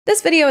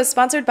This video is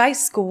sponsored by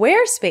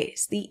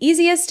Squarespace, the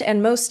easiest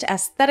and most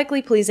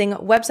aesthetically pleasing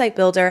website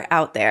builder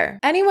out there.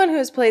 Anyone who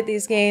has played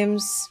these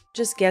games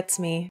just gets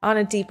me on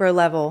a deeper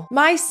level.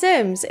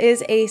 MySims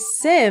is a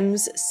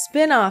Sims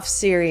spin-off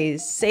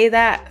series, say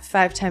that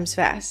 5 times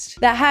fast,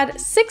 that had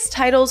 6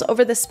 titles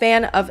over the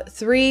span of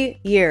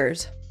 3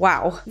 years.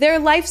 Wow. They're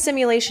life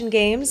simulation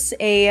games,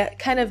 a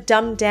kind of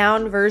dumbed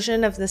down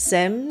version of The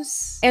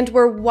Sims, and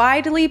were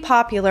widely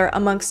popular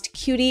amongst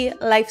cutie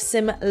life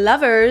sim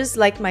lovers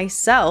like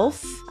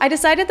myself. I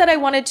decided that I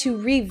wanted to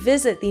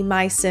revisit the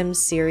MySims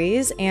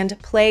series and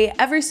play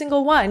every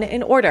single one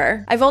in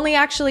order. I've only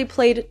actually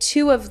played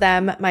 2 of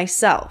them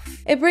myself.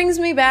 It brings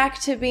me back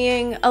to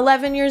being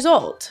 11 years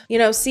old. You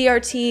know,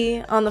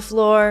 CRT on the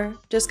floor,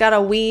 just got a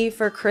Wii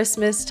for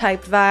Christmas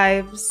type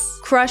vibes,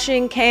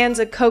 crushing cans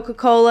of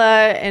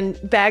Coca-Cola and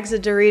bags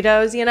of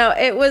Doritos. You know,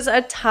 it was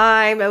a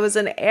time, it was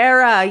an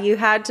era, you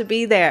had to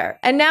be there.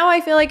 And now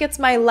I feel like it's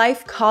my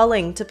life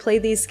calling to play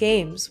these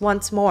games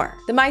once more.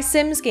 The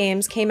MySims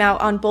games came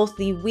out on both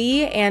the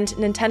Wii and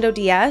Nintendo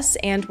DS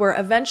and were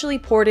eventually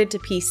ported to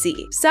PC.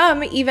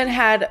 Some even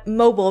had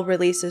mobile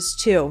releases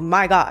too,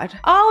 my god.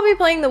 I'll be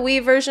playing the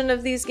Wii version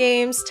of these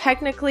games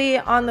technically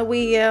on the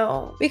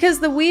Wii U, because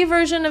the Wii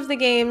version of the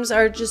games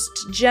are just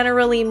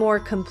generally more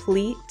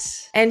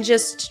complete and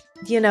just,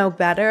 you know,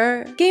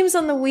 better. Games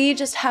on the Wii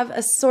just have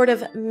a sort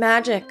of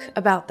magic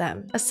about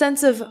them, a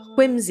sense of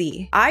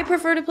whimsy. I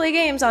prefer to play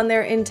games on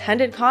their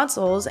intended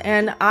consoles,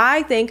 and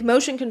I think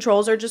motion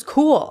controls are just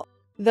cool.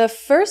 The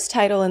first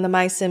title in the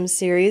MySims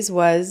series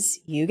was,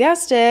 you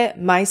guessed it,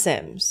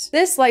 MySims.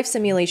 This life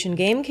simulation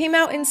game came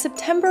out in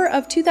September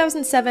of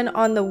 2007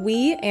 on the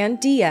Wii and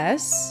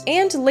DS,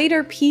 and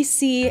later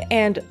PC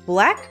and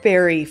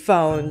BlackBerry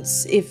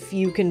phones, if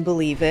you can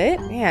believe it.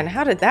 Man,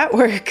 how did that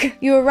work?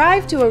 You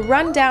arrive to a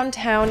rundown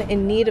town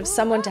in need of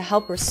someone to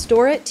help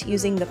restore it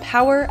using the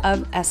power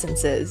of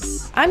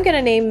essences. I'm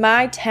gonna name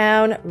my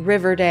town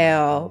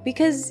Riverdale,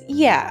 because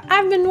yeah,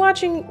 I've been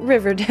watching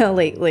Riverdale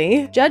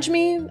lately. Judge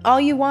me all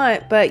you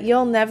want, but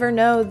you'll never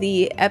know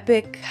the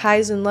epic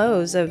highs and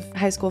lows of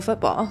high school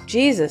football.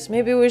 Jesus,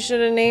 maybe we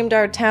should have named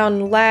our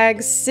town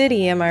Lag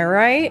City, am I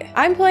right?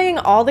 I'm playing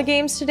all the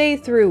games today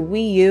through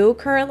Wii U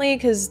currently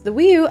because the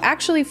Wii U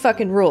actually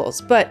fucking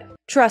rules, but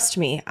trust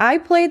me, I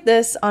played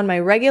this on my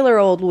regular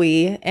old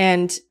Wii,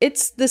 and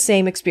it's the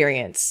same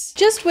experience.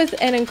 Just with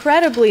an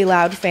incredibly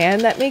loud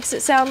fan that makes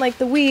it sound like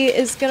the Wii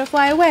is gonna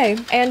fly away,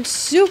 and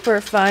super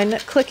fun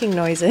clicking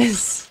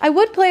noises. I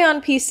would play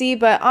on PC,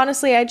 but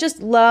honestly, I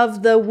just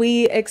love the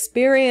Wii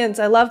experience.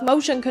 I love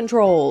motion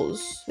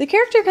controls. The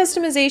character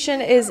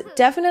customization is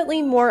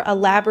definitely more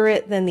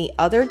elaborate than the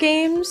other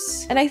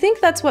games, and I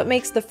think that's what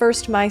makes the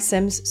first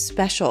MySims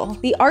special.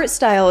 The art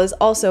style is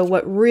also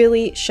what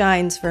really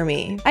shines for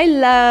me. I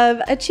love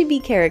a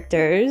chibi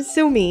characters,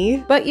 so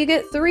me. But you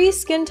get 3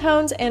 skin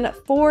tones and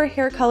 4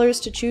 hair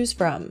colors to choose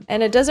from.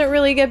 And it doesn't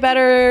really get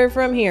better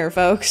from here,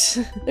 folks.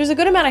 There's a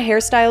good amount of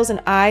hairstyles and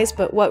eyes,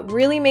 but what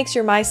really makes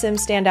your MySims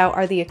stand out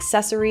are the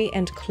accessory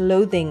and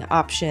clothing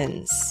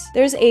options.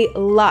 There's a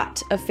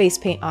lot of face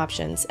paint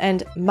options,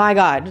 and my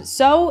god,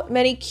 so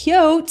many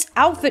cute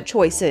outfit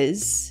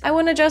choices. I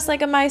want to dress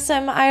like a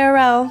MySim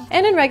IRL.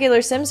 And in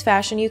regular Sims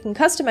fashion, you can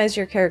customize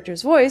your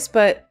character's voice,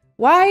 but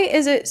why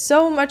is it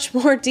so much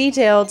more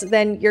detailed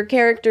than your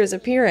character's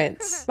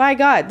appearance? My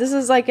god, this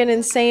is like an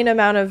insane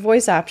amount of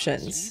voice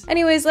options.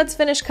 Anyways, let's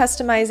finish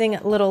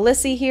customizing little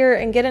Lissy here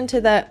and get into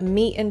the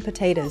meat and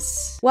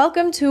potatoes.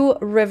 Welcome to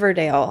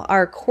Riverdale,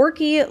 our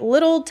quirky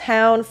little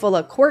town full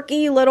of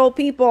quirky little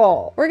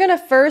people. We're gonna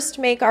first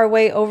make our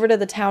way over to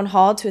the town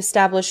hall to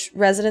establish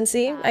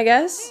residency, I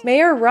guess.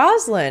 Mayor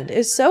Rosalind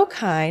is so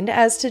kind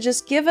as to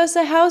just give us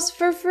a house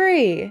for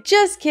free.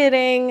 Just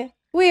kidding.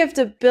 We have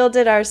to build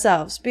it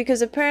ourselves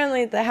because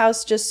apparently the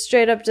house just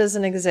straight up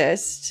doesn't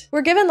exist.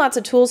 We're given lots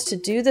of tools to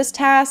do this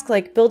task,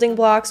 like building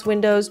blocks,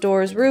 windows,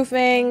 doors,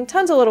 roofing,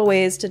 tons of little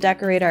ways to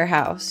decorate our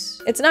house.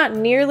 It's not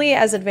nearly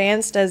as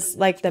advanced as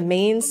like the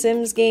main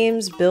Sims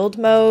games build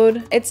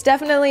mode. It's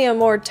definitely a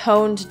more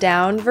toned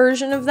down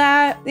version of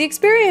that. The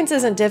experience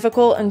isn't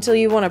difficult until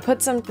you want to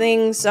put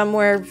something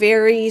somewhere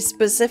very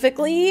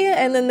specifically,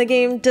 and then the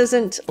game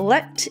doesn't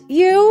let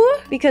you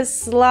because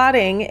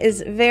slotting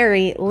is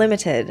very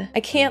limited.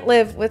 I can't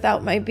live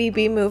without my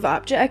BB move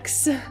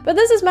objects. But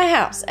this is my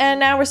house, and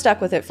now we're stuck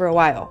with it for a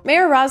while.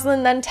 Mayor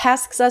Rosalind then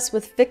tasks us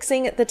with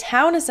fixing the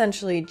town,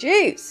 essentially.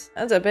 Jeez,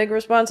 that's a big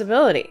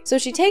responsibility. So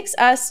she takes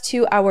us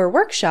to our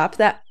workshop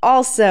that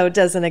also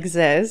doesn't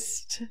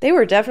exist. They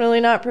were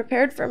definitely not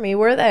prepared for me,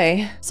 were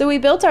they? So we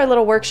built our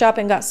little workshop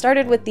and got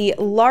started with the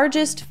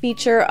largest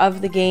feature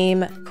of the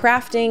game,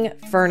 crafting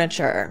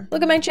furniture.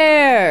 Look at my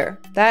chair.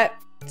 That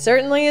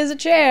certainly is a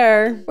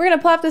chair. We're gonna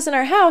plop this in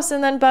our house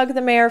and then bug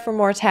the mayor for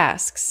more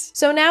tasks.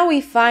 So now we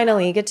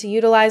finally get to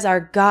utilize our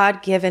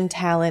God-given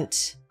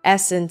talent,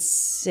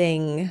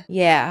 essencing.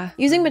 Yeah.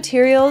 Using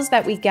materials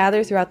that we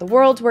gather throughout the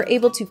world, we're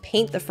able to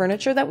paint the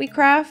furniture that we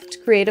craft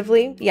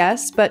creatively,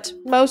 yes, but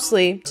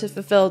mostly to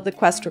fulfill the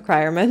quest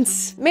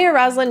requirements. Mayor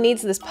Roslyn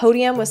needs this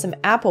podium with some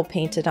apple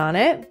painted on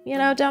it. You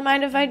know, don't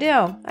mind if I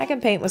do. I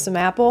can paint with some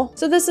apple.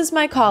 So this is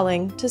my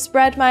calling, to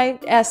spread my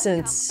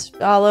essence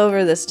all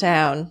over this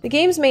town. The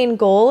game's main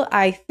goal,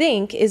 I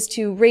think, is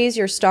to raise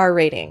your star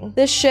rating.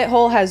 This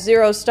shithole has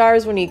 0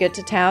 stars when you get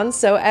to town,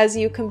 so as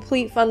you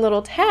complete fun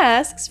little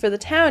tasks for the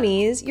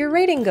townies, your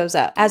rating goes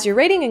up. As your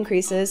rating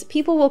increases,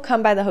 people will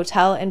come by the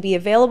hotel and be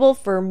available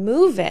for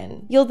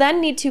move-in. You'll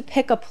then need to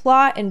pick a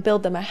plot and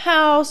build them a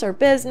house or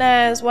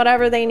business,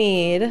 whatever they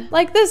need.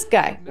 Like this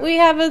guy. We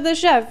have the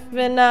chef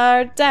in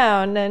our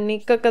town and he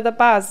cook the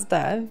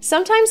pasta.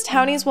 Sometimes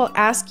townies will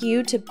ask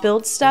you to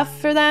build stuff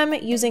for them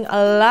using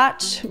a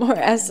lot more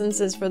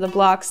essences for the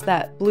blocks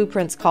that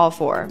blueprints call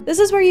for. This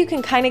is where you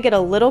can kind of get a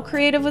little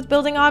creative with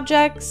building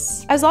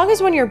objects. As long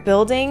as when you're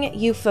building,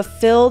 you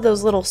fulfill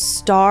those little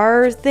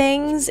star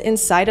things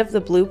inside of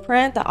the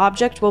blueprint, the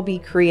object will be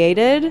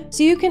created.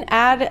 So you can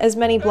add as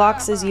many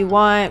blocks as you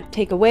want,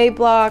 take away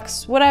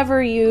blocks,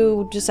 whatever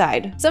you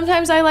decide.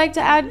 Sometimes I like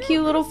to add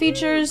cute little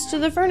features to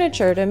the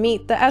furniture to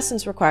meet the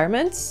essence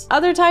requirements.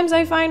 Other times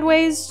I find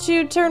ways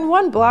to turn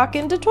 1 block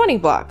into 20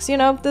 blocks. You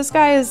know, the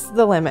sky is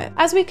the limit.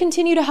 As we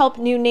continue to help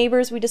new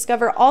neighbors, we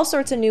discover all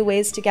sorts of new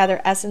ways to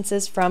gather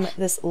essences from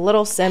this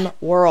little sim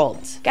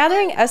world.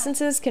 Gathering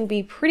essences can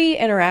be pretty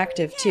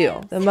interactive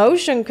too. The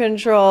motion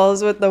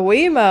controls with the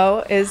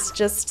Wiimote is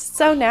just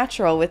so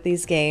natural with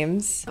these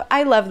games.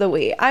 I love the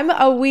Wii. I'm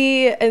a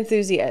Wii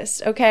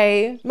enthusiast,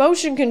 okay?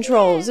 Motion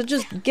controls, it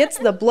just gets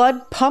the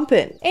blood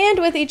pumping. And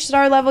with each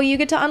star level, you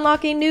get to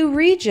unlock a new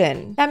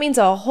region. That means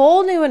a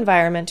whole new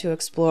environment to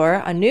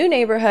explore, a new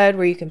neighborhood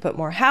where you can put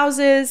more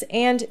houses,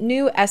 and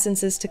new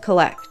essences to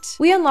collect.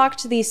 We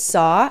unlocked the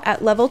saw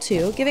at level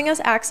 2, giving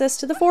us access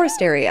to the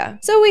forest area.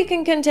 So we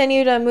can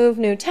continue to move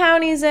new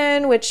townies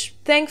in, which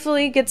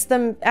thankfully gets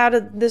them out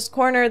of this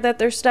corner that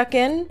they're stuck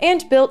in,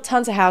 and built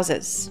tons of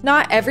houses.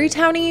 Not every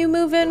townie you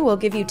move in will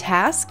give you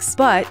tasks,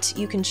 but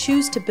you can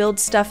choose to build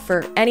stuff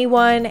for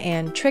anyone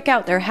and trick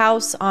out their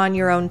house on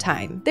your own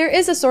time. There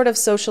is a sort of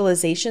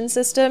socialization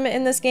system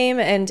in this game,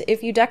 and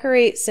if you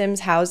decorate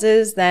Sims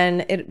houses,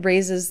 then it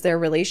raises their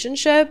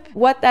relationship.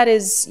 What that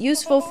is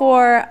useful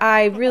for,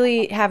 I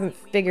really haven't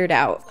figured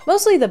out.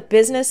 Mostly the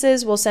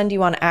businesses will send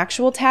you on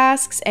actual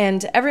tasks,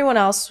 and everyone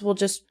else will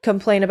just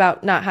complain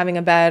about not having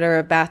a bed or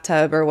a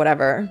bathtub or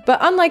whatever. But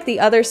unlike the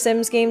other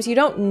Sims games, you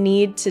don't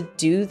need to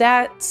do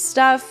that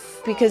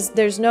stuff because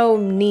there's no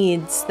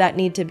needs that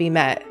need to be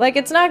met. Like,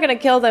 it's not gonna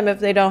kill them if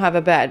they don't have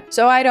a bed,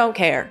 so I don't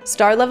care.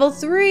 Star level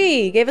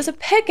 3 gave us a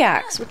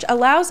pickaxe, which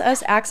allows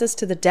us access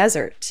to the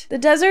desert. The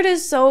desert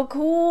is so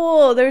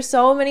cool. There's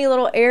so many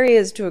little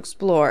areas to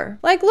explore.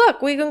 Like,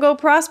 look, we can go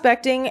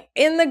prospecting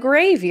in the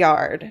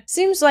graveyard.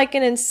 Seems like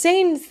an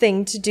insane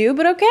thing to do,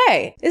 but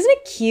okay. Isn't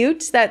it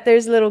cute that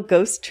there's little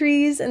ghost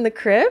trees in the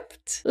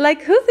crypt?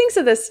 Like, who thinks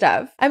of this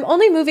stuff? I'm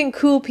only moving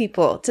cool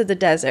people to the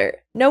desert.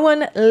 No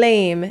one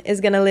lame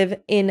is gonna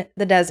live in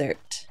the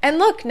desert. And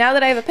look, now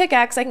that I have a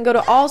pickaxe, I can go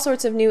to all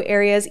sorts of new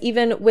areas,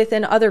 even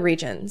within other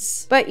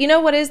regions. But you know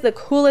what is the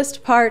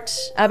coolest part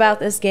about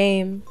this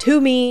game? To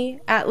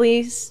me, at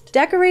least.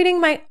 Decorating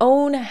my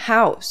own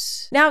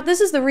house. Now, this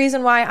is the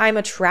reason why I'm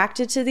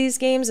attracted to these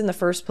games in the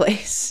first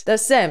place. The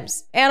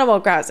Sims,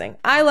 Animal Crossing.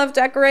 I love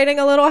decorating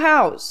a little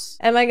house.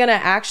 Am I gonna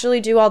actually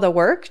do all the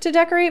work to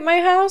decorate my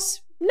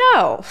house?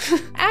 No.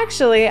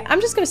 Actually, I'm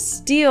just gonna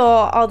steal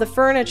all the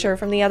furniture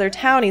from the other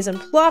townies and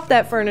plop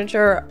that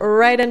furniture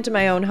right into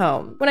my own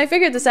home. When I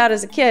figured this out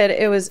as a kid,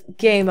 it was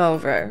game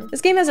over.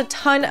 This game has a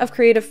ton of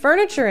creative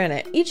furniture in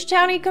it. Each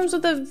townie comes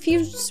with a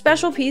few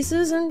special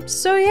pieces, and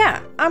so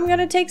yeah, I'm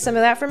gonna take some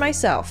of that for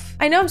myself.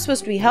 I know I'm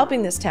supposed to be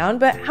helping this town,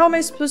 but how am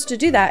I supposed to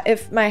do that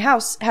if my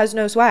house has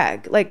no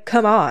swag? Like,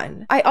 come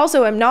on. I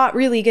also am not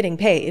really getting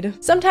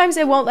paid. Sometimes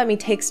it won't let me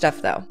take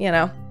stuff though, you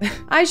know?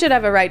 I should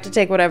have a right to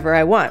take whatever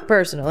I want,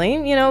 personally.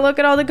 You know, look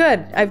at all the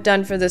good I've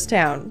done for this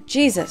town.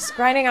 Jesus,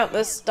 grinding out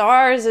the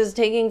stars is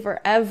taking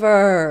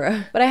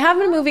forever. But I have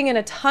been moving in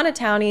a ton of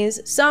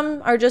townies.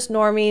 Some are just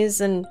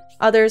normies and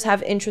others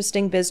have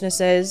interesting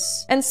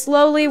businesses. And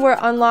slowly we're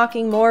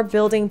unlocking more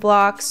building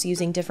blocks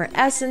using different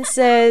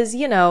essences,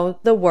 you know,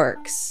 the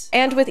works.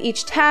 And with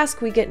each task,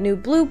 we get new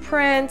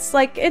blueprints.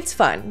 Like, it's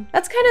fun.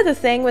 That's kind of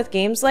the thing with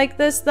games like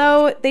this,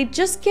 though. They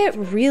just get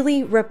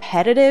really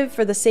repetitive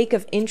for the sake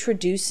of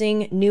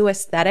introducing new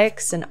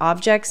aesthetics and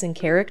objects and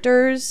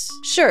characters.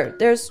 Sure,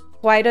 there's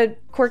quite a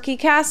quirky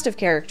cast of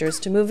characters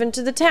to move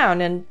into the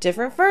town and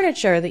different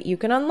furniture that you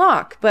can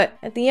unlock. But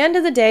at the end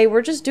of the day,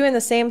 we're just doing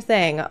the same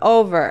thing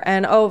over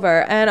and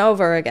over and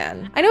over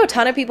again. I know a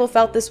ton of people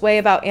felt this way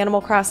about Animal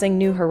Crossing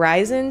New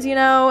Horizons, you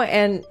know,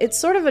 and it's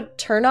sort of a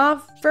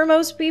turnoff for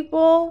most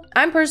people.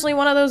 I'm personally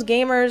one of those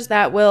gamers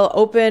that will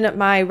open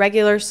my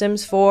regular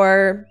Sims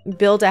 4,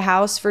 build a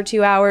house for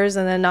 2 hours,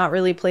 and then not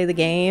really play the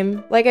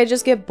game. Like, I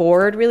just get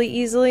bored really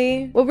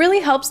easily. What really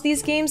helps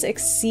these games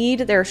exceed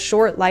their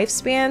short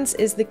lifespans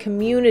is the community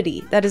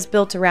community that is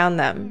built around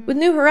them. With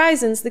New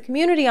Horizons, the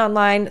community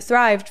online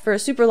thrived for a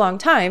super long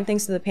time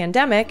thanks to the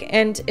pandemic,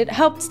 and it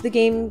helped the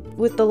game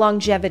with the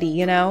longevity,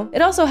 you know?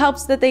 It also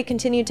helps that they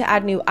continued to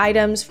add new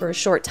items for a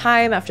short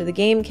time after the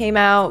game came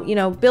out, you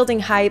know, building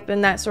hype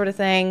and that sort of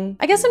thing.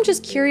 I guess I'm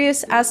just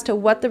curious as to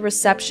what the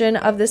reception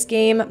of this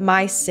game,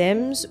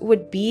 MySims,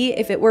 would be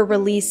if it were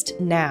released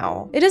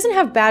now. It doesn't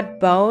have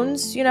bad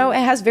bones, you know, it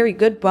has very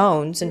good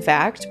bones, in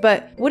fact,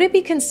 but would it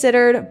be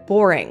considered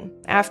boring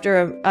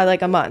after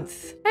like a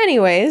month?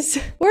 Anyways,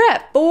 we're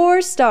at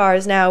 4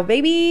 stars now,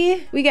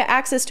 baby. We get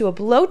access to a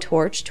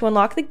blowtorch to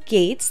unlock the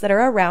gates that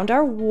are around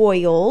our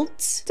world.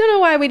 Don't know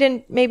why we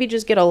didn't maybe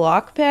just get a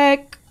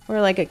lockpick. Or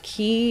like a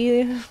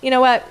key. You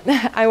know what?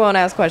 I won't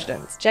ask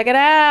questions. Check it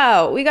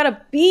out. We got a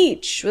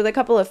beach with a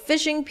couple of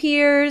fishing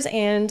piers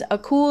and a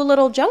cool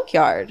little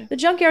junkyard. The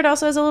junkyard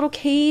also has a little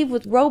cave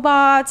with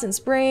robots and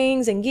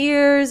springs and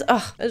gears.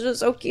 Ugh, it's just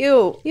so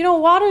cute. You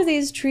don't water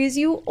these trees,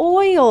 you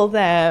oil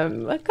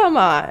them. Come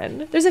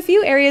on. There's a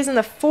few areas in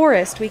the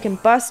forest we can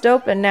bust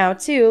open now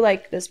too,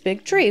 like this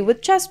big tree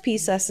with chess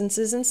piece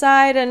essences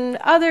inside and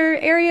other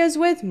areas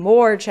with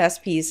more chess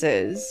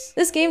pieces.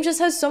 This game just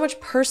has so much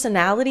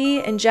personality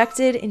and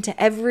into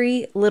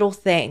every little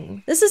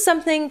thing. This is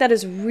something that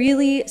is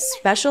really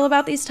special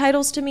about these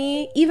titles to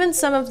me. Even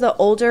some of the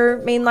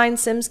older mainline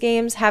Sims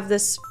games have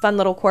this fun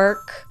little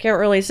quirk. Can't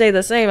really say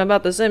the same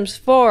about The Sims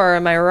 4,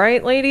 am I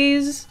right,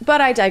 ladies? But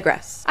I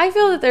digress. I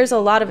feel that there's a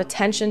lot of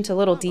attention to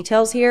little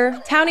details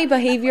here. Townie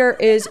behavior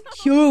is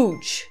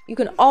huge. You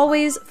can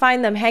always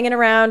find them hanging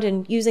around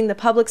and using the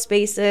public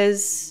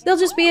spaces. They'll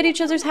just be at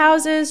each other's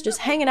houses, just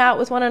hanging out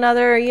with one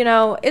another, you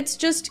know, it's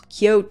just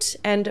cute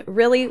and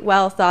really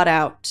well thought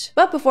out.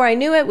 But before I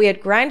knew it, we had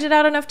grinded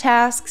out enough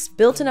tasks,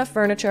 built enough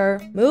furniture,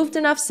 moved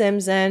enough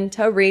Sims in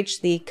to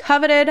reach the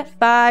coveted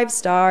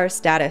 5-star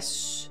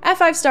status. At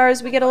 5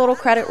 stars, we get a little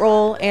credit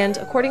roll, and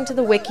according to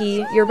the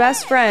wiki, your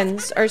best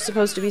friends are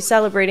supposed to be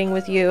celebrating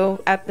with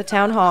you at the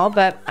town hall,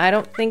 but I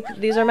don't think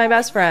these are my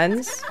best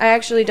friends. I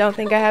actually don't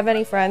think I have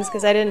any friends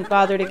because I didn't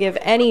bother to give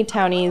any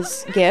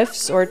townies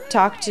gifts or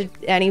talk to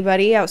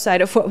anybody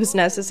outside of what was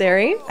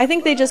necessary. I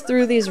think they just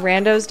threw these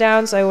randos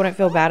down so I wouldn't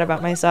feel bad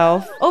about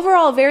myself.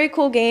 Overall, a very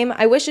cool game.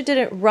 I wish it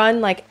didn't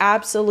run like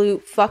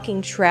absolute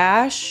fucking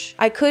trash.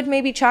 I could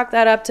maybe chalk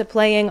that up to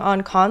playing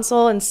on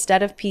console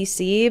instead of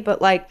PC,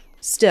 but like,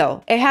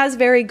 still, it has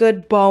very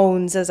good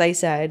bones, as I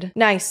said.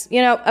 Nice.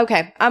 You know,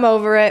 okay, I'm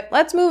over it.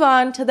 Let's move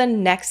on to the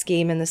next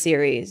game in the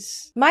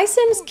series.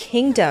 MySims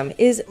Kingdom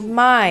is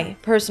my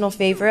personal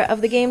favorite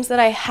of the games that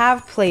I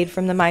have played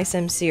from the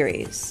MySims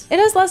series. It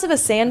has less of a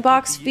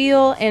sandbox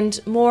feel and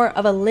more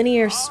of a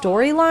linear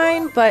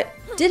storyline, but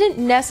didn't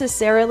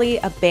necessarily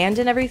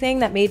abandon everything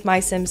that made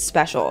MySims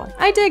special.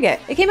 I dig it.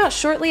 It came out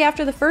shortly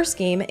after the first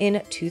game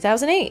in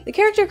 2008. The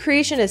character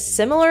creation is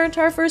similar to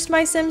our first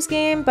MySims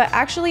game, but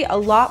actually a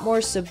lot more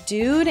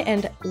subdued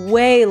and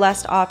way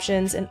less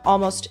options in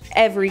almost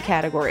every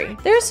category.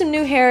 There are some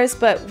new hairs,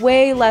 but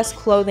way less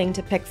clothing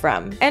to pick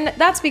from. And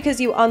that's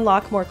because you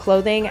unlock more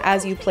clothing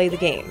as you play the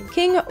game.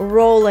 King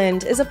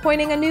Roland is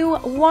appointing a new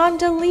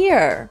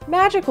Wandalier,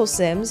 magical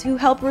Sims who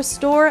help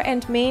restore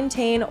and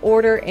maintain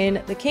order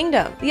in the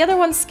kingdom. The other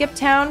ones skip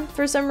town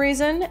for some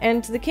reason,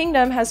 and the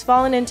kingdom has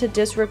fallen into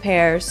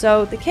disrepair,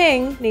 so the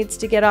king needs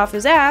to get off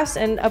his ass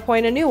and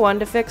appoint a new one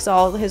to fix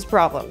all his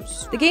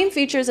problems. The game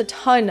features a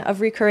ton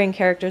of recurring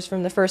characters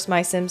from the first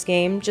MySims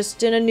game,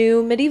 just in a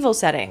new medieval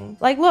setting.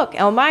 Like, look,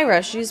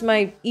 Elmira, she's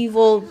my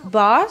evil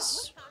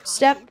boss?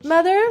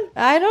 Stepmother?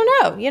 I don't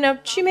know. You know,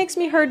 she makes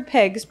me herd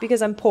pigs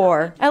because I'm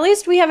poor. At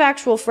least we have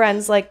actual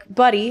friends, like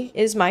Buddy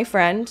is my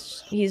friend.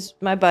 He's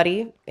my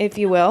buddy, if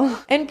you will.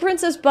 And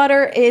Princess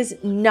Butter is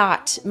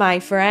not my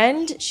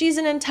friend. She's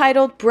an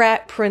entitled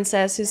brat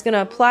princess who's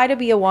gonna apply to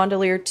be a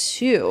Wandalier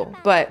too,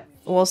 but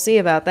we'll see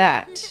about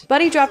that.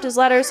 Buddy dropped his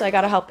letter, so I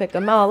gotta help pick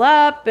them all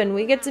up, and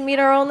we get to meet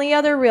our only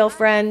other real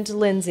friend,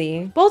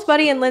 Lindsay. Both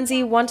Buddy and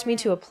Lindsay want me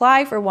to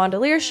apply for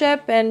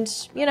Wandaliership, and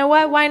you know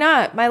what? Why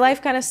not? My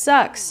life kind of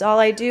sucks. All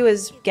I do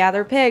is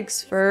gather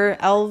pigs for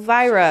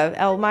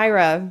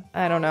Elmira,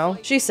 I don't know.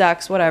 She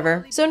sucks,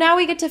 whatever. So now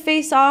we get to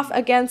face off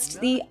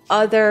against the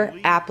other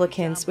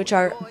applicants, which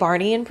are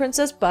Barney and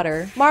Princess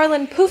Butter.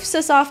 Marlon poofs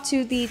us off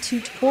to the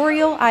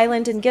tutorial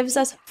island and gives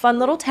us fun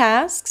little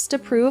tasks to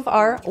prove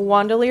our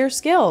Wandalier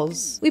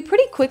skills. We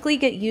pretty quickly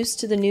get used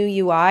to the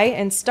new UI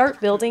and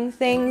start building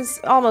things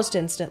almost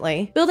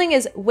instantly. Building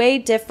is way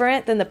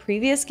different than the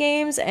previous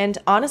games, and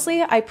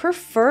honestly, I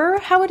prefer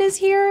how it is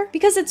here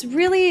because it's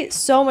really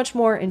so much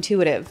more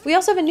intuitive. We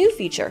also have a new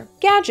feature,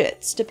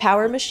 gadgets to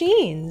power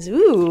machines.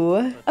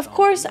 Ooh. Of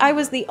course, I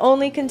was the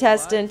only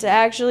contestant to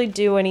actually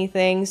do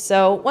anything,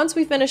 so once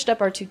we finished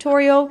up our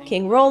tutorial,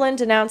 King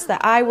Roland announced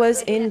that I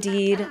was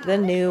indeed the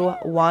new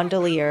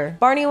Wandalier.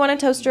 Barney won a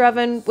toaster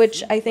oven,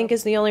 which I think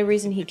is the only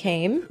reason he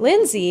came.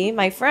 Lindsay,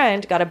 my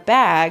friend, got a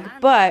bag,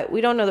 but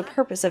we don't know the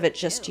purpose of it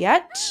just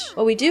yet.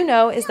 What we do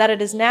know is that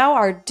it is now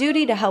our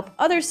duty to help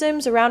other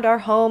Sims around our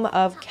home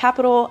of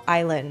Capital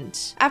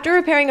Island. After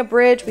repairing a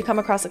bridge, we come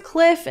across a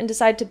cliff and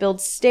decide to build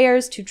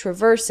stairs to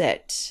traverse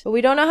it. But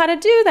we don't know how to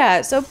do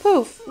that, so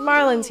poof,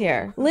 Marlin's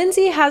here.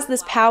 Lindsay has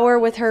this power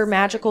with her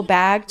magical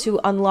bag to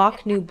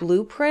unlock new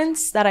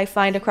blueprints that I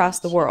find across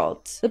the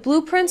world. The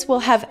blueprints will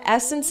have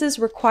essences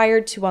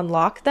required to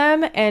unlock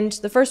them, and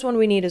the first one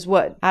we need is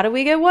wood. How do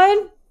we get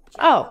wood?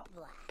 Oh,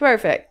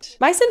 perfect.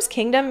 MySims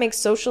Kingdom makes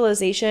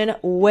socialization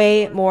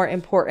way more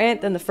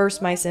important than the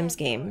first MySims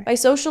game. By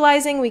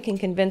socializing, we can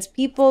convince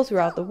people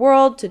throughout the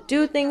world to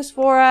do things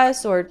for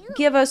us or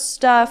give us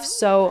stuff.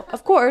 So,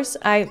 of course,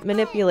 I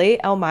manipulate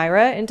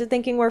Elmira into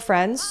thinking we're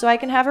friends so I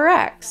can have her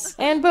ex.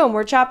 And boom,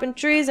 we're chopping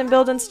trees and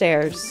building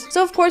stairs.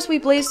 So, of course, we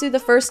blaze through the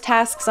first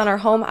tasks on our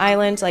home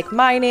island like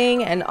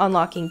mining and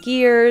unlocking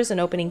gears and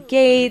opening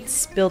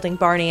gates, building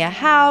Barney a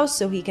house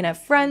so he can have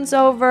friends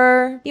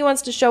over. He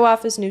wants to show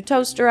off his new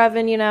toaster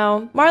oven, you know.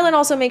 Marlin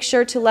also makes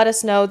sure to let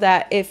us know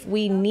that if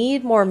we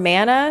need more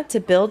mana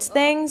to build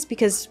things,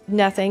 because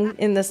nothing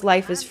in this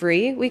life is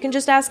free, we can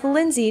just ask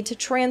Lindsay to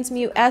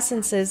transmute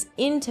essences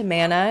into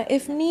mana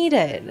if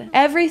needed.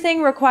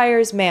 Everything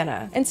requires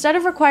mana. Instead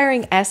of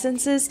requiring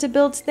essences to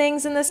build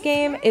things in this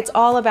game, it's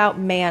all about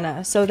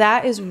mana, so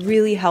that is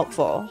really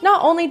helpful.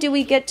 Not only do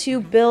we get to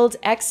build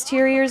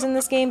exteriors in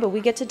this game, but we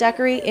get to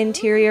decorate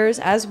interiors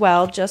as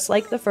well, just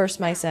like the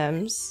first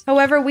MySims.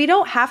 However, we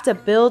don't have to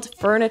build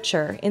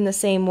furniture in the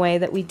same way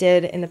that we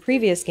did in the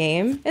previous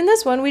game. In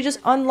this one, we just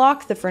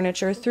unlock the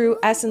furniture through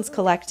essence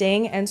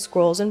collecting and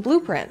scrolls and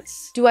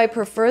blueprints. Do I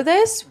prefer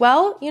this?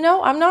 Well, you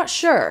know, I'm not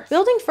sure.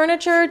 Building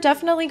furniture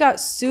definitely got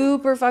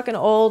super fucking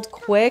old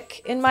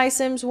quick in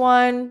MySims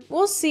 1.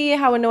 We'll see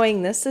how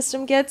annoying this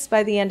system gets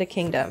by the end of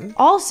Kingdom.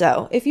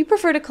 Also, if you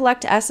prefer to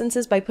collect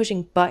essences by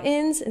pushing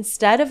buttons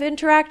instead of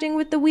interacting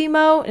with the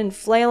Wiimote and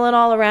flailing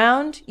all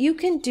around, you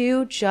can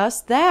do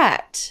just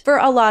that. For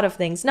a lot of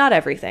things, not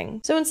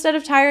everything. So instead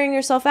of tiring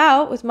yourself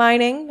out with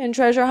mining and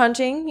treasure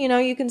hunting, you know,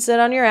 you can sit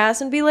on your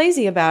ass and be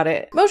lazy about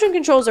it. Motion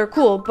controls are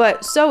cool,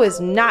 but so is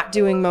not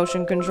doing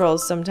motion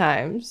controls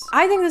sometimes.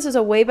 I think this is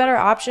a way better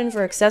option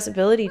for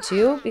accessibility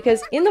too,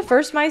 because in the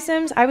first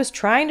MySims, I was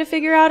trying to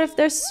figure out if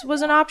this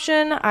was an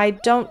option. I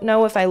don't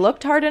know if I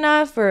looked hard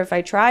enough or if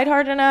I tried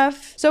hard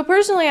enough. So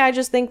personally, I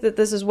just think that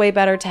this is way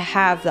better to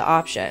have the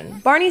option.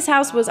 Barney's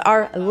house was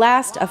our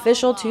last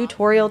official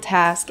tutorial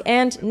task,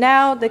 and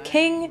now the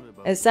king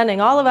is sending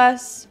all of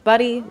us,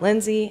 Buddy,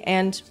 Lindsay,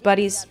 and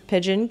Buddy's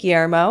pigeon,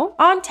 Guillermo,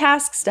 on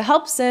tasks to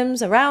help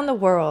Sims around the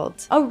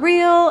world. A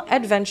real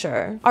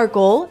adventure. Our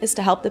goal is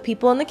to help the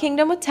people in the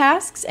kingdom with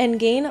tasks and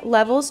gain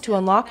levels to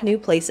unlock new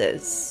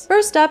places.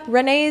 First up,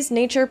 Renee's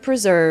Nature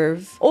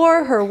Preserve,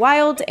 or her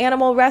Wild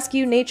Animal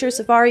Rescue Nature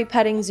Safari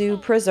Petting Zoo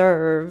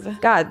Preserve.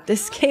 God,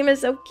 this game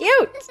is so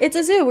cute! It's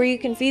a zoo where you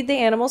can feed the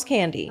animals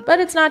candy. But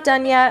it's not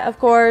done yet, of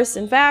course.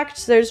 In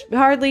fact, there's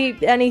hardly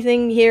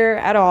anything here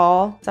at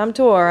all. Some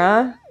tour, huh?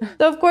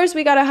 So of course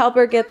we gotta help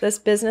her get this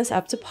business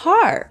up to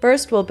par.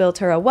 First we'll build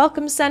her a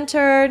welcome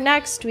center,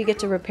 next we get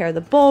to repair the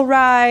bull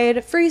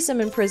ride, free some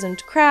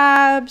imprisoned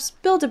crabs,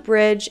 build a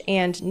bridge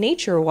and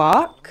nature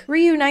walk,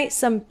 reunite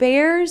some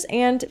bears,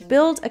 and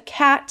build a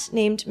cat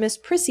named Miss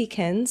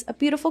Prissykins a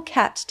beautiful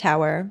cat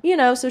tower. You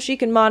know, so she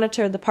can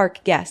monitor the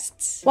park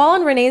guests. While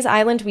on Renee's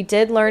island we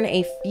did learn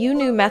a few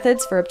new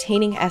methods for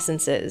obtaining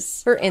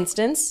essences. For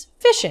instance,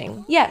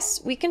 fishing. Yes,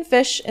 we can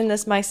fish in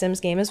this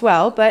MySims game as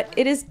well, but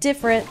it is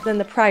different than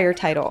the prior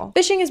title.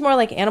 Fishing is more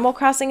like Animal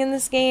Crossing in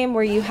this game,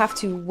 where you have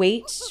to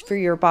wait for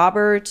your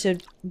bobber to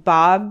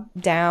bob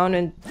down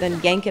and then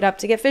yank it up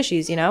to get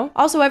fishies, you know?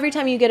 Also, every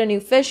time you get a new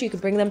fish, you can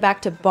bring them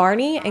back to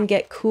Barney and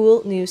get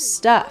cool new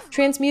stuff.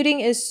 Transmuting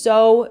is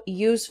so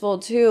useful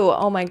too.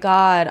 Oh my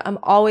god, I'm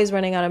always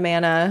running out of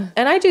mana.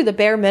 And I do the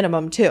bare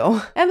minimum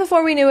too. And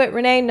before we knew it,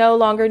 Renee no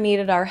longer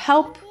needed our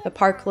help. The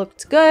park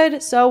looked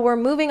good, so we're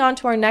moving on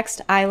to our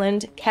next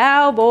island,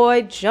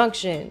 Cowboy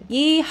Junction.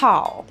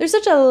 Yeehaw! There's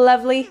such a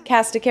lovely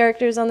cast of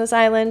characters on this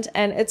island,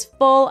 and it's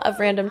full of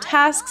random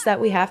tasks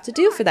that we have to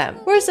do for them.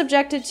 We're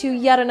subjected to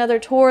yet another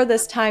tour,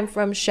 this time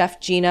from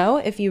Chef Gino,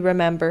 if you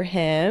remember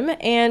him,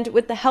 and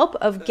with the help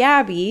of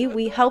Gabby,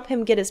 we help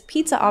him get his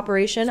pizza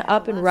operation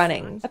up and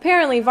running.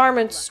 Apparently,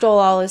 varmints stole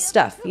all his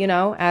stuff, you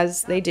know,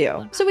 as they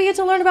do. So we get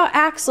to learn about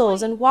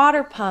axles and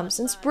water pumps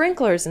and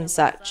sprinklers and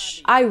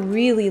such. I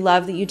really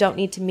love that you don't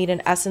need to meet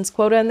an essence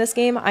quota in this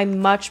game. I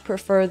much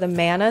prefer the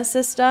mana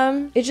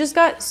system. It just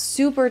got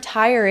super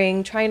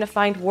tiring trying to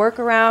find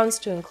workarounds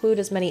to include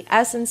as many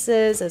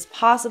essences as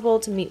possible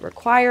to meet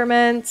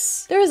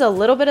requirements. There is a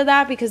little bit of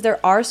that because there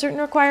are certain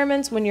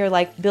requirements when you're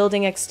like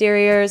building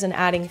exteriors and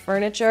adding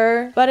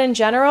furniture, but in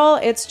general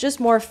it's just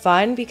more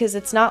fun because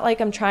it's not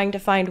like I'm trying to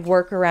find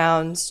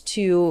workarounds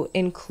to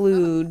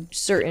include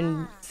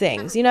certain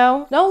things, you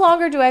know? No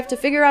longer do I have to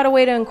figure out a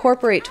way to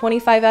incorporate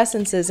 25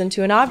 essences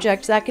into an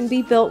object that can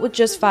be built with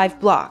just 5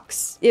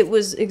 blocks. It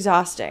was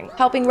exhausting.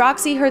 Helping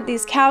Roxy herd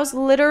these cows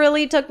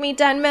literally took me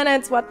 10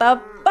 minutes. What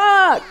the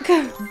Fuck!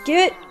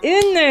 Get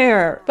in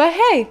there! But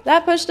hey,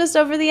 that pushed us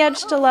over the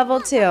edge to level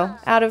 2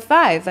 out of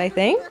 5, I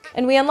think.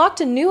 And we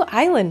unlocked a new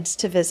island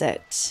to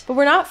visit. But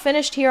we're not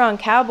finished here on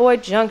Cowboy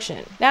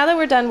Junction. Now that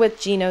we're done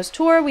with Gino's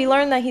tour, we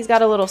learned that he's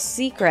got a little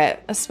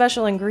secret, a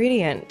special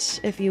ingredient,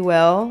 if you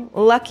will.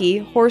 Lucky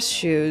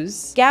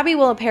horseshoes. Gabby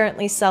will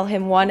apparently sell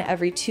him one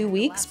every 2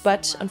 weeks,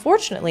 but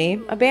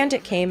unfortunately, a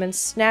bandit came and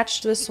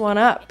snatched this one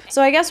up.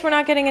 So I guess we're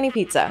not getting any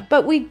pizza.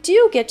 But we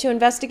do get to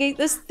investigate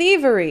this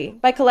thievery.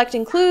 By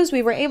collecting clues,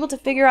 we were able to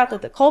figure out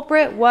that the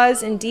culprit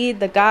was indeed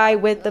the guy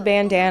with the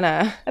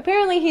bandana.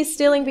 Apparently he's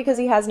stealing because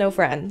he has no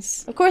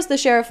friends. Of course the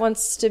sheriff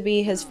wants to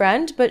be his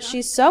friend, but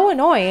she's so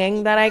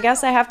annoying that I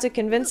guess I have to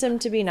convince him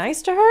to be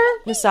nice to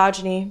her?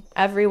 Misogyny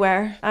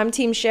everywhere. I'm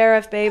team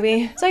sheriff,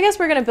 baby. So I guess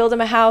we're gonna build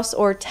him a house,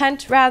 or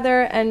tent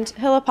rather, and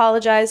he'll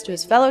apologize to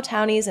his fellow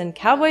townies in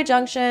Cowboy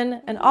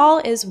Junction, and all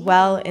is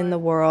well in the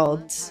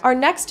world. Our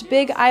next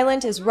big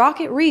island is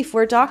Rocket Reef,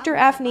 where Dr.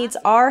 F needs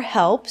our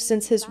help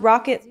since his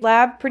rocket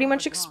lab pretty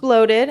much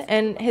exploded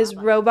and his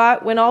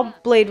robot went all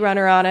Blade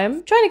Runner on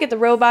him. Trying to get the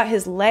robot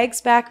his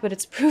legs back, but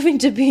it's proving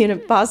to be an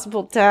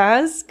impossible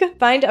task.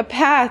 Find a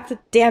path,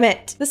 damn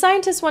it. The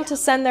scientists want to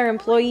send their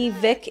employee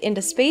Vic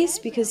into space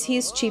because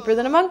he's cheaper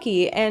than a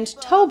monkey, and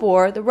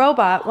Tobor, the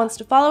robot, wants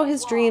to follow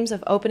his dreams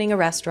of opening a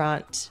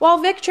restaurant. While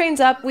Vic trains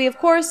up, we of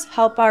course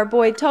help our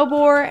boy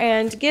Tobor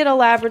and get a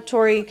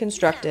laboratory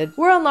constructed.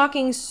 We're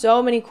unlocking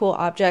so many cool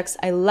objects,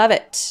 I love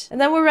it. And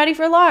then we're ready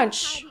for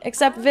launch.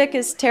 Except Vic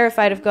is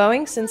terrified of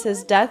going since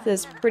his death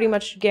is pretty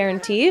much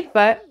guaranteed,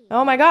 but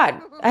oh my god,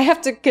 I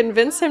have to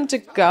convince him to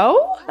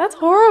go? That's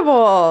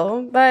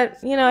horrible. But,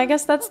 you know, I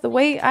guess that's the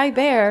weight I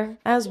bear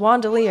as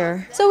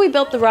Wandalier. So we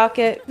built the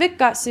rocket, Vic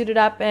got suited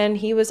up, and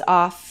he was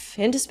off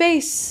into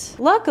space.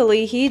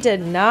 Luckily, he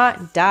did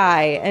not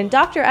die, and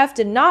Dr. F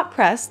did not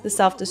press the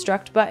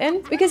self-destruct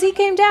button because he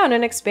came down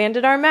and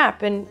expanded our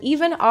map and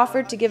even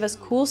offered to give us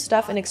cool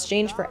stuff in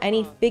exchange for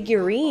any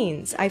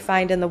figurines I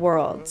find in the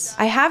world.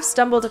 I have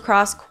stumbled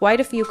across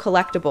quite a few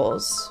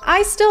collectibles.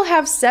 I still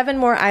have 7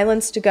 more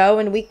islands to go,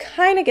 and we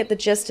kind of get the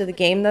gist of the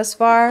game thus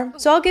far.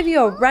 So I'll give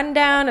you a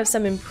rundown of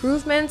some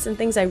improvements and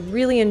things I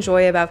really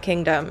enjoy about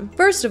Kingdom.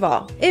 First of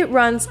all, it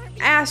runs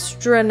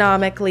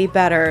astronomically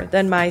better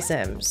than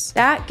MySims.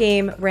 That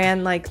game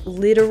ran like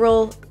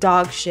literal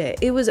dog shit.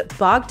 It was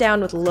bogged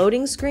down with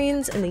loading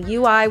screens and the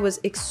UI was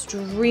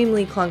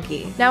extremely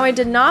clunky. Now, I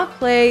did not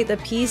play the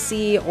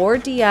PC or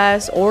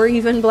DS or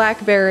even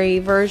BlackBerry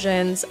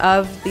versions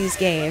of these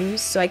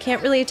games, so I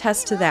can't really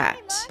attest to that.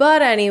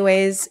 But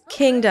anyways,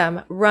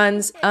 Kingdom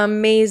runs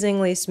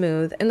amazingly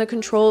smooth and the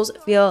controls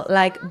feel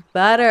like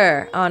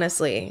butter,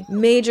 honestly.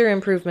 Major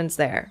improvements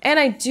there. And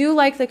I do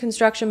like the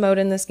construction mode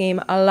in this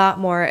game a lot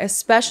more,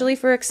 especially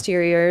for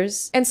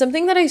exteriors. And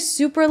something that I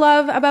super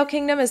love about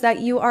Kingdom is that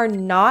you are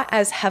not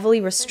as heavily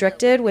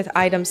restricted with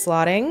item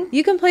slotting.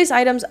 You can place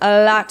items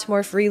a lot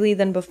more freely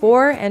than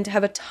before and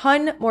have a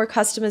ton more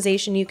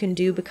customization you can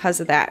do because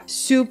of that.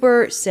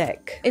 Super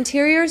sick.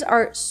 Interiors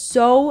are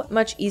so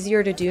much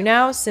easier to do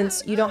now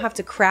since you don't have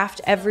to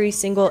craft every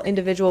single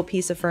individual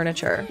piece of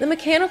furniture. The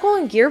mechanical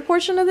and gear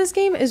portion of this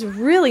game is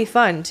really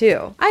fun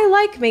too. I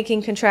like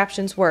making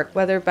contraptions work,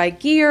 whether by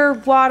gear,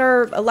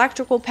 water,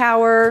 electrical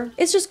power.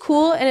 It's just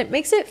cool and it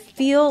makes it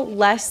feel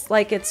less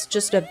like it's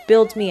just a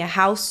build me a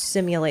house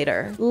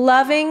simulator.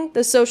 Loving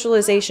the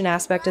socialization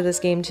aspect of this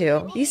game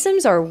too. These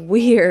Sims are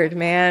weird,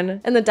 man.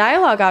 And the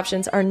dialogue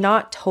options are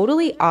not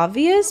totally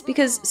obvious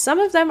because some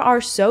of them are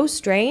so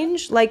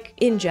strange, like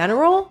in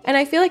general, and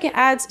I feel like it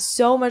adds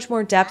so much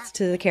more depth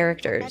to the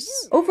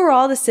characters.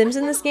 Overall, the Sims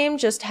in this game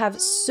just have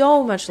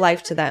so much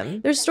life to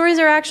them. Their stories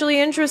are actually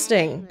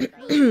interesting.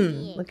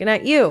 Looking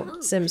at you,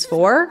 Sims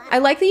 4. I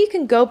like that you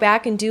can go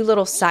back and do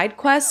little side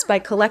quests by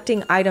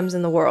collecting items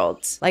in the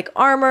world, like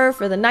armor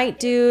for the Night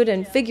Dude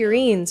and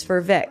figurines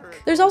for Vic.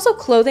 There's also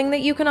clothing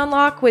that you can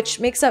unlock, which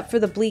makes up for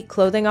the bleak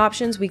clothing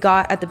options we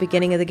got at the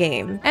beginning of the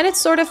game. And it's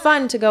sort of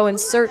fun to go and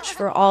search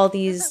for all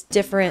these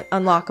different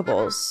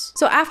unlockables.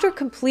 So after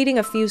completing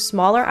a few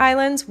smaller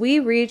islands, we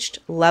reached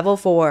level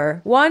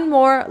 4. One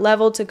more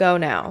level to go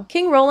now.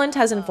 King Roland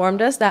has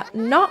informed us that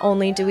not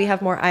only do we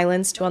have more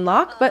islands to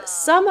unlock, but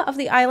some of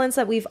the islands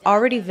that we've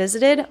already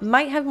visited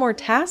might have more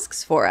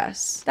tasks for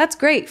us. That's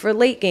great for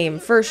late game,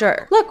 for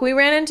sure. Look, we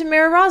ran into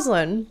Mara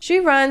Roslin. She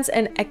runs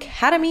an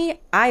Academy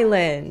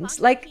Island.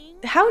 Like,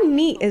 how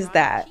neat is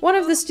that? One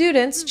of the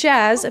students,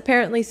 Chaz,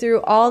 apparently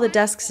threw all the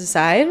desks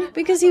aside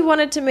because he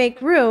wanted to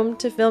make room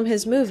to film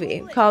his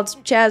movie called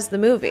Chaz the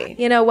Movie.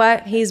 You know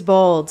what? He's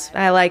bold.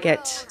 I like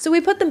it. So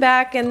we put them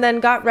back and then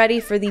got ready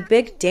for the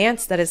big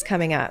dance that is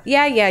coming up.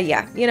 Yeah.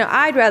 You know,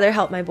 I'd rather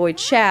help my boy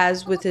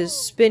Chaz with his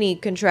spinny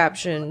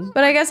contraption,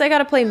 but I guess I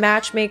gotta play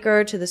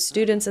matchmaker to the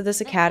students of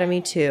this academy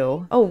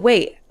too. Oh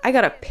wait, I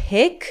gotta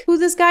pick who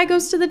this guy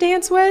goes to the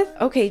dance with?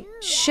 Okay,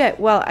 shit.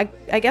 Well,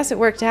 I guess it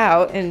worked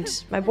out, and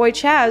my boy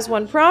Chaz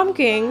won prom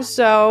king,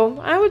 so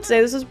I would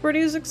say this is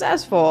pretty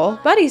successful.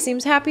 Buddy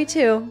seems happy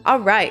too. All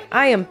right,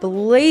 I am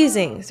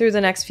blazing through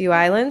the next few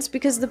islands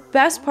because the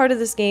best part of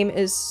this game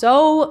is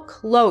so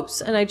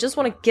close, and I just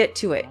want to get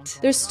to it.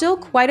 There's still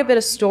quite a bit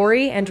of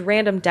story and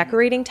random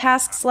decorating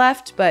tasks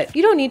left, but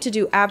you don't need to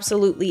do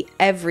absolutely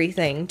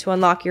everything to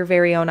unlock your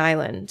very own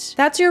island.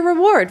 That's your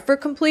reward for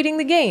completing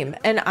the game.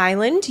 An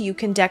island you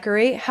can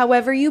decorate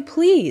however you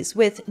please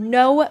with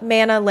no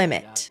mana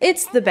limit.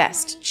 It's the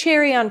best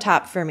cherry on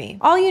top for me.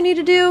 All you need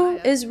to do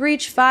is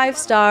reach 5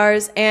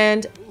 stars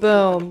and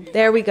boom,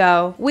 there we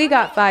go. We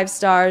got 5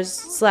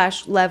 stars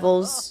 /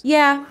 levels.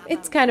 Yeah,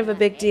 it's kind of a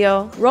big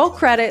deal. Roll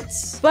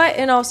credits. But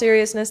in all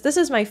seriousness, this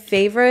is my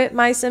favorite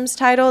MySims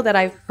title that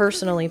I've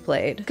personally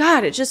played.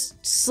 God, it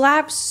just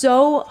slaps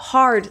so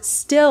hard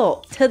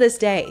still to this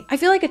day. I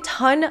feel like a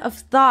ton of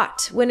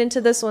thought went into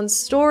this one's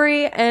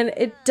story, and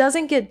it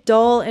doesn't get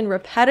dull and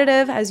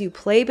repetitive as you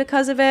play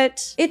because of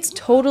it. It's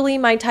totally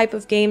my type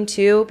of game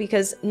too,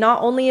 because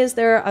not only is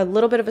there a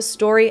little bit of a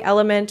story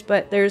element,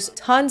 but there's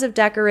tons of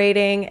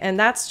decorating, and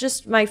that's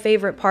just my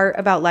favorite part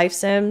about Life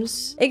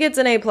Sims. It gets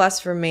an A+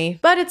 from me.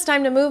 But it's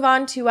time to move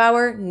on to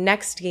our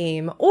next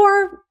game,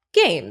 or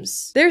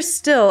games. There's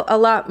still a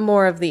lot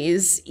more of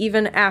these,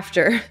 even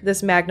after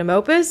this magnum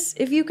opus,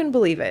 if you can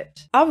believe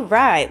it. All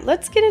right,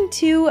 let's get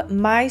into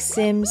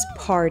MySims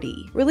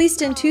Party.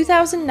 Released in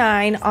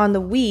 2009 on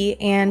the Wii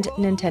and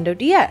Nintendo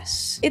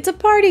DS. It's a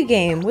party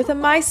game with a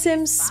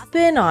MySims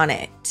spin on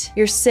it.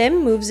 Your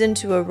sim moves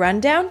into a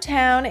rundown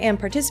town and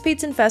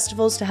participates in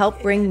festivals to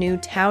help bring new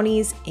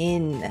townies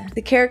in.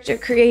 The character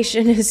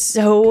creation is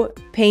so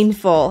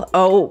painful.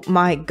 Oh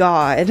my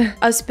god.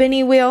 A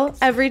spinny wheel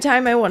every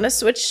time I want to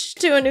switch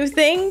to a new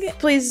thing?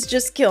 Please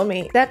just kill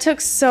me. That took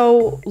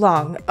so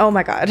long. Oh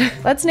my god.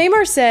 Let's name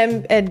our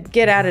sim and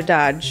get out of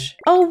Dodge.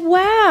 Oh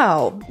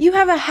wow. You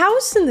have a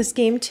house in this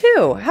game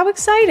too. How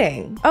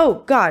exciting.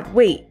 Oh god,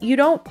 wait. You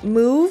don't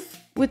move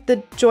with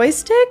the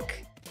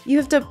joystick? You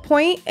have to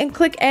point and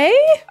click A?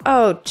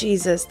 Oh,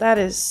 Jesus, that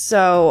is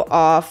so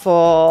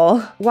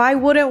awful. Why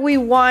wouldn't we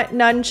want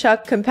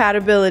nunchuck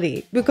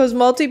compatibility? Because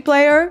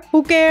multiplayer?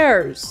 Who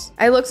cares?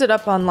 I looked it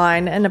up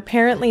online, and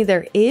apparently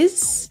there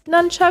is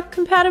nunchuck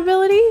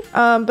compatibility,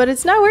 but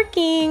it's not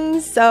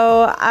working,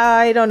 so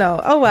I don't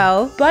know. Oh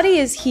well. Buddy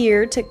is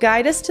here to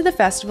guide us to the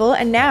festival,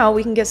 and now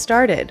we can get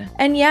started.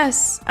 And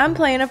yes, I'm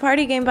playing a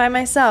party game by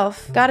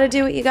myself. Gotta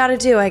do what you gotta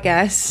do, I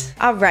guess.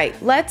 All right,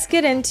 let's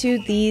get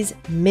into these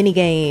mini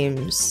games.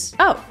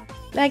 Oh,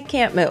 I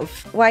can't move.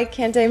 Why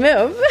can't I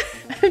move?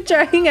 I'm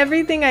trying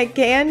everything I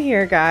can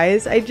here,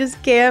 guys. I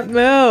just can't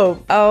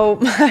move. Oh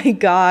my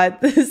god,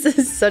 this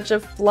is such a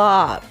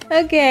flop.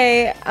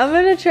 Okay, I'm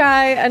gonna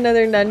try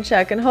another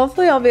nunchuck and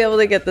hopefully I'll be able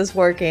to get this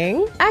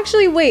working.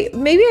 Actually, wait,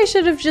 maybe I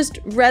should have just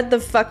read the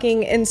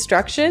fucking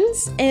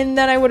instructions and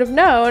then I would have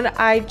known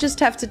I just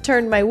have to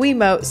turn my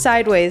Wiimote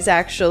sideways,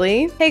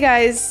 actually. Hey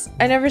guys,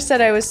 I never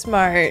said I was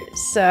smart,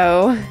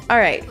 so...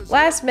 Alright,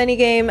 last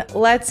minigame,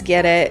 let's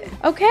get it.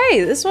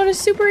 Okay, this one is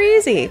super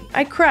easy.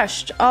 I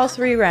crushed all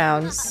 3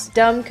 rounds.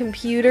 Dumb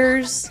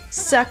computers,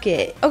 suck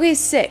it. Okay,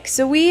 sick.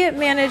 So we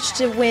managed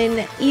to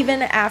win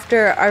even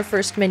after our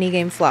first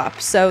minigame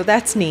flop, so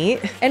that's neat.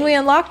 And we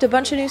unlocked a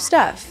bunch of new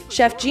stuff.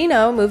 Chef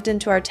Gino moved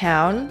into our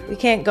town. We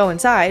can't go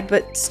inside,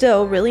 but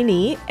still really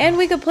neat. And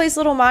we could place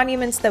little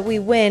monuments that we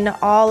win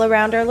all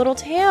around our little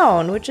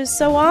town, which is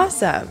so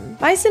awesome.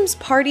 MySims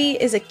Party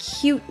is a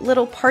cute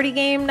little party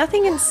game.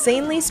 Nothing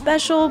insanely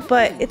special,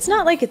 but it's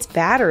not like it's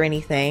bad or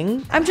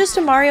anything. I'm just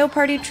a Mario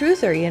Party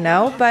truther, you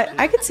know, but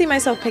I could see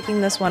myself picking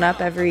this one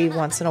up every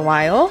once in a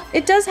while.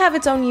 It does have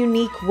its own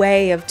unique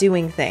way of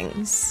doing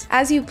things.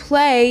 As you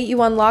play,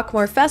 you unlock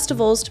more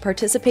festivals to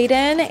participate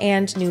in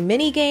and new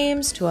mini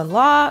games to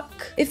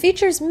unlock. It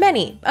features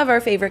many of our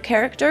favorite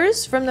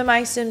characters from the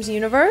MySims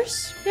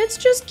universe. It's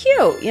just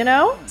cute, you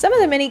know? Some of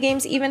the mini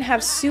games even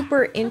have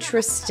super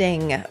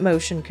interesting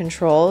motion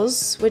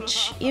controls,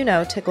 which, you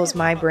know, tickles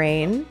my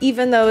brain.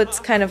 Even though it's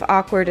kind of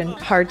awkward and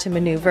hard to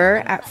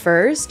maneuver at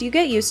first, you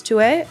get used to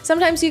it.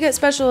 Sometimes you get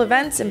special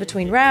events in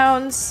between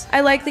rounds.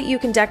 I like that you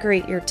can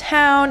decorate your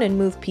town and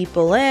move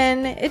people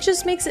in. It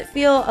just makes it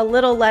feel a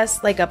little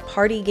less like a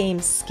party game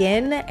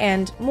skin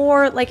and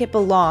more like it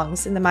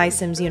belongs in the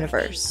MySims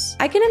universe.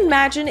 I can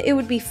imagine it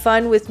would be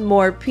fun with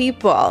more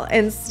people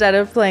instead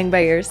of playing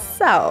by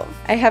yourself.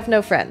 I have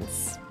no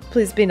friends.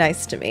 Please be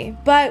nice to me.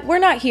 But we're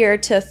not here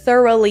to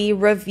thoroughly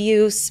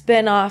review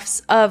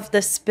spin-offs of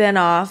the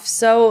spin-off,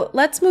 so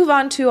let's move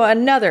on to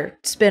another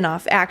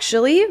spin-off,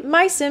 actually,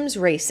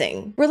 MySims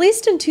Racing.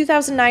 Released in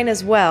 2009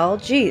 as well,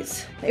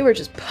 geez, they were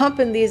just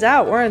pumping these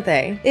out, weren't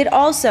they? It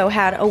also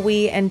had a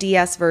Wii and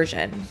DS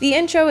version. The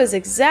intro is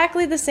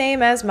exactly the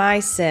same as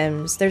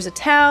MySims. There's a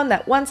town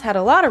that once had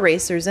a lot of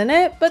racers in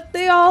it, but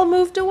they all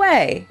moved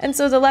away. And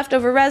so the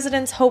leftover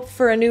residents hope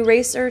for a new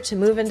racer to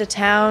move into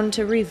town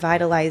to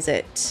revitalize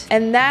it. drift.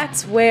 And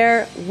that's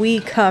where we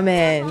come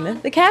in.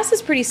 The cast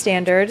is pretty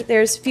standard.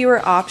 There's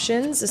fewer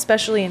options,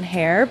 especially in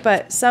hair,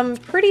 but some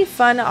pretty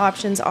fun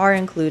options are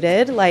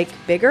included, like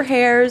bigger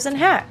hairs and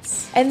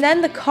hats. And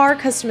then the car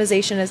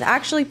customization is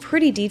actually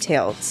pretty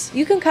detailed.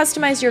 You can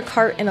customize your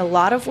cart in a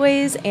lot of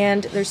ways,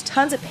 and there's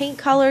tons of paint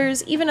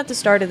colors, even at the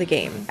start of the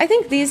game. I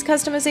think these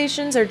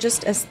customizations are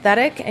just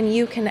aesthetic, and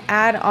you can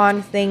add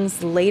on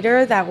things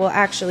later that will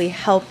actually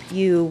help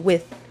you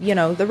with, you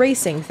know, the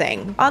racing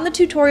thing. On the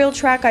tutorial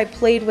track, I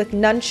played with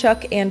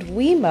nunchuck and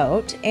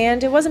Wiimote,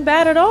 and it wasn't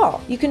bad at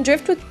all. You can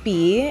drift with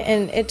B,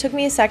 and it took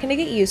me a second to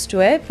get used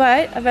to it,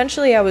 but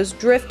eventually I was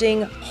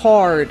drifting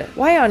hard.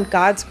 Why on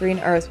God's green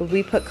earth would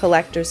we put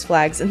collector's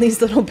flags in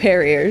these little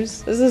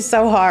barriers? This is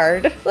so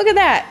hard. Look at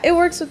that, it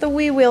works with the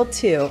Wii wheel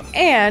too,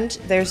 and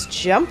there's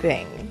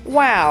jumping.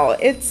 Wow,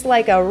 it's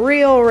like a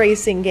real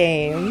racing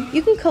game.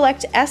 You can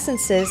collect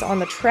essences on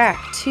the track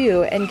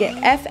too and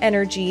get F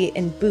energy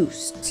and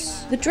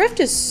boosts. The drift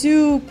is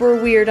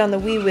super weird on the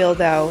Wii wheel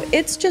though.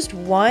 It's just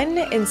 1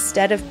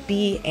 instead of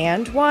B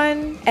and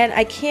 1, and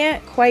I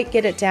can't quite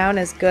get it down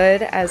as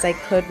good as I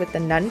could with the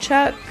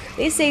nunchuck.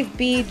 They save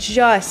B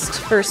just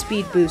for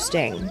speed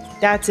boosting.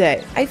 That's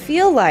it. I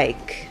feel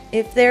like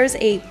if there's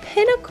a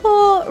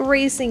pinnacle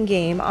racing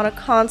game on a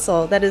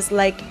console that is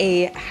like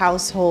a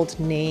household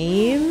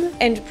name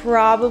and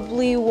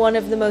probably one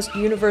of the most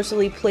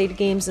universally played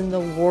games in the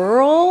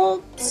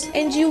world,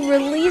 and you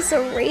release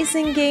a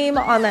racing game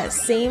on that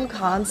same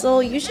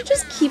console, you should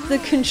just keep the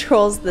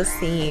controls the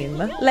same.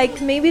 Like,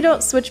 maybe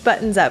don't switch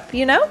buttons up,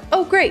 you know?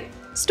 Oh, great.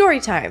 Story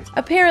time.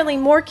 Apparently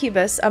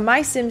Morcubus, a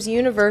MySims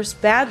universe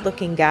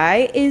bad-looking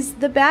guy, is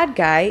the bad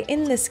guy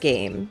in this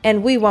game.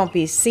 And we won't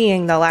be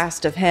seeing the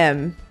last of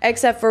him.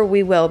 Except for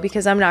we will,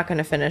 because I'm not going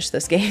to finish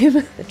this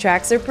game. The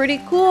tracks are pretty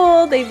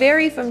cool. They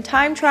vary from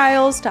time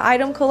trials to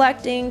item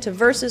collecting to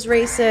versus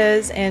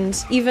races and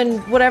even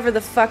whatever the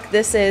fuck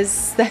this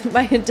is, that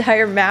my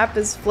entire map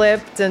is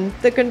flipped and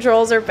the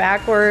controls are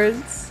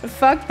backwards.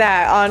 Fuck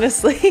that,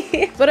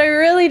 honestly. But I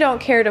really don't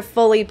care to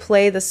fully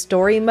play the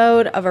story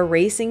mode of a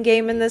racing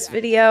game in this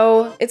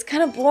video. It's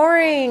kind of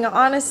boring,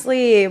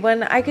 honestly,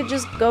 when I could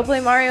just go play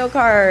Mario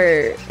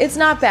Kart. It's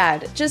not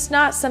bad, just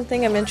not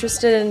something I'm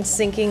interested in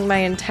sinking my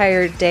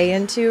entire day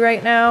into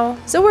right now.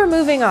 So we're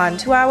moving on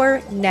to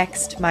our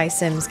next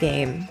MySims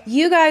game.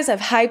 You guys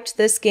have hyped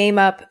this game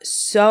up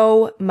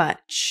so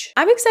much.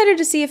 I'm excited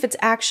to see if it's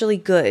actually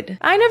good.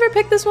 I never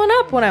picked this one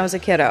up when I was a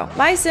kiddo.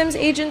 MySims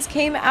Agents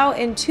came out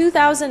in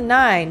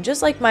 2009,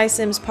 just like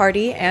MySims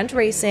Party and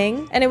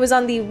Racing, and it was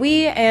on the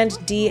Wii and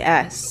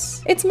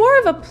DS. It's more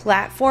of a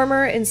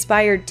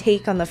platformer-inspired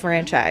take on the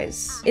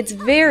franchise. It's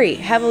very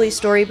heavily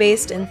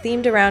story-based and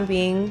themed around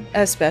being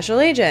a special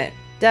agent.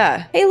 Duh.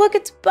 Hey look,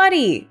 it's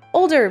Buddy!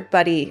 Older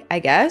Buddy, I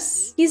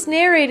guess. He's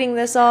narrating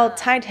this all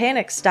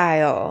Titanic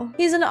style.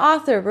 He's an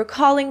author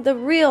recalling the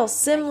real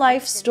sim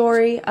life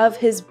story of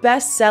his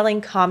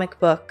best-selling comic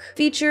book,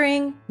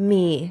 featuring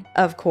me,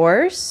 of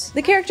course.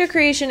 The character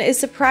creation is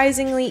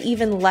surprisingly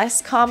even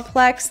less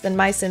complex than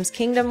MySims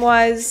Kingdom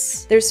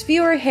was. There's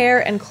fewer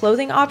hair and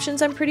clothing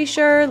options, I'm pretty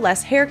sure,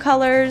 less hair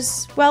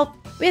colors. Well,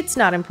 it's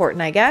not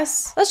important, I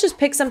guess. Let's just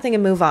pick something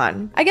and move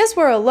on. I guess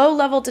we're a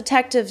low-level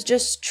detectives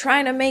just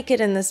trying to make it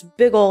in this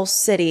big ol'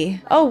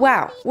 city. Oh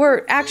wow,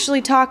 we're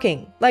actually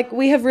talking. Like,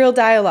 we have real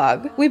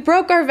dialogue. We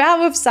broke our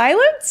vow of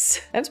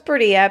silence? That's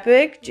pretty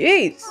epic.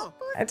 Jeez.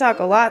 I talk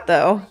a lot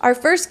though. Our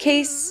first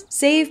case,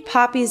 save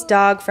Poppy's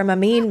dog from a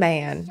mean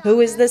man. Who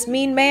is this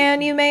mean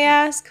man, you may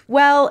ask?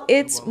 Well,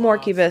 it's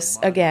Morcubus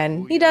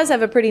again. He does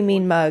have a pretty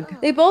mean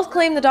mug. They both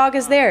claim the dog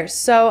is theirs,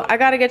 so I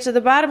gotta get to the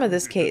bottom of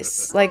this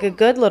case, like a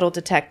good little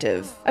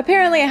detective.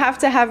 Apparently I have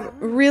to have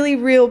really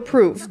real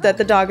proof that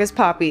the dog is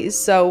Poppy's,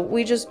 so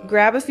we just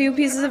grab a few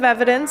pieces of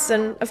evidence,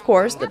 and of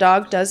course the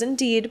dog does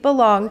indeed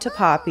belong to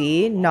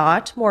Poppy,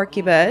 not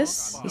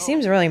Morcubus. He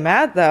seems really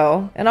mad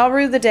though, and I'll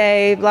rue the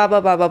day, blah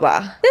blah blah blah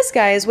blah. This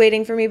guy is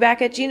waiting for me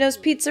back at Gino's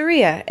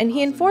Pizzeria, and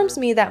he informs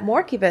me that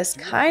Morcubus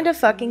kinda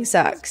fucking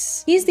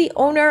sucks. He's the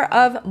owner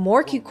of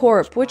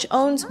Morcucorp, which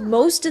owns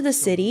most of the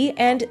city,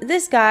 and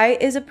this guy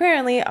is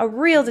apparently a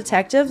real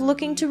detective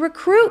looking to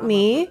recruit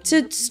me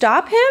to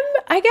stop him,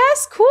 I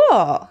guess?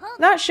 Cool.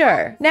 Not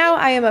sure. Now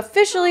I am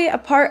officially a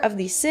part of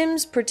the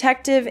Sims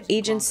Protective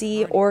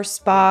Agency, or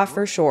SPA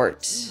for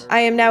short.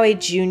 I am now a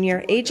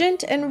junior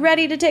agent and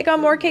ready to take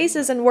on more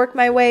cases and work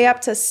my way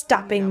up to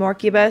stopping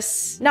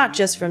Morcubus. Not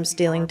just from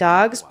stealing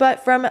dogs,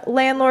 but from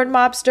landlord,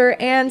 mobster,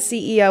 and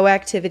CEO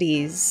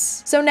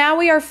activities. So now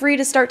we are free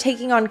to start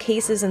taking on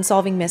cases and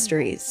solving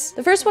mysteries.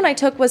 The first one I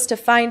took was to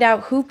find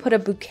out who put a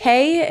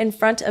bouquet in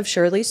front of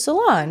Shirley's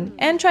salon,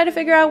 and try to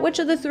figure out which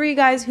of the 3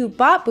 guys who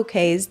bought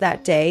bouquets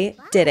that day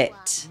did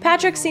it.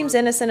 Patrick seems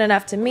innocent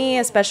enough to me,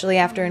 especially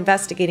after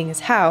investigating his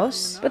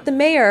house, but the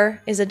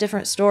mayor is a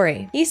different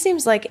story. He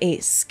seems like a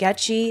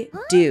sketchy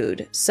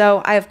dude,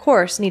 so I of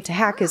course need to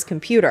hack his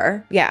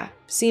computer. Yeah.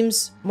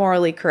 Seems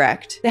morally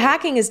correct. The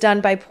hacking is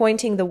done by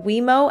pointing the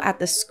Wiimote at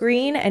the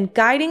screen and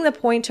guiding the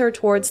pointer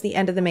towards the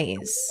end of the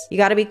maze. You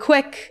gotta be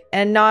quick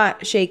and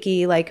not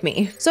shaky like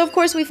me. So of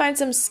course we find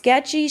some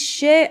sketchy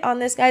shit on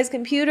this guy's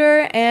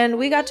computer, and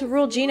we got to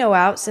rule Gino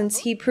out since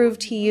he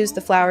proved he used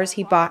the flowers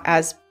he bought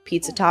as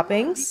pizza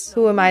toppings.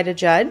 Who am I to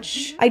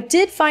judge? I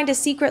did find a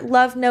secret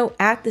love note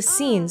at the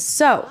scenes,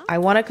 so I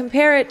want to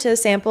compare it to a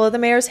sample of the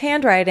mayor's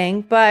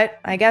handwriting, but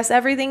I guess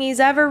everything he's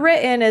ever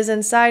written is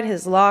inside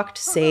his locked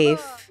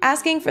safe.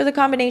 Asking for the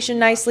combination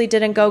nicely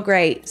didn't go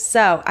great,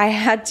 so I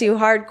had to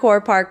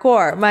hardcore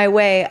parkour my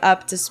way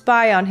up to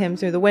spy on him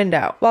through the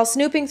window. While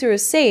snooping through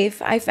his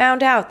safe, I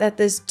found out that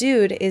this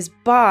dude is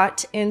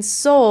bought and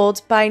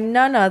sold by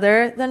none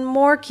other than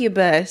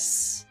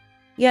Morcubus.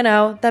 You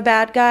know, the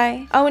bad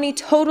guy. Oh, and he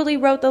totally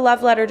wrote the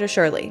love letter to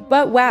Shirley.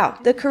 But wow,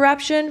 the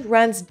corruption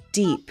runs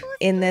deep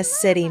in this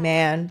city,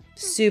 man.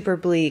 Super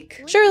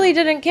bleak. Shirley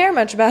didn't care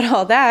much about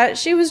all that.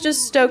 She was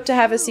just stoked to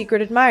have a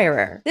secret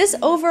admirer. This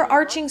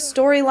overarching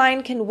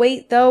storyline can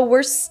wait though.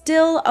 We're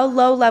still a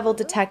low-level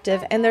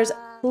detective and there's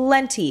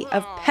plenty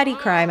of petty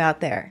crime out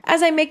there.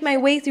 As I make my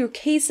way through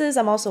cases,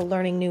 I'm also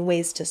learning new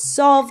ways to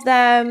solve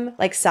them,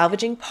 like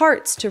salvaging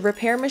parts to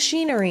repair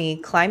machinery,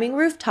 climbing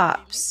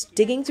rooftops,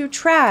 digging through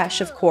trash,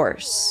 of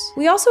course.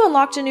 We also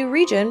unlocked a new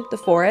region, the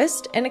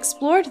forest, and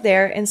explored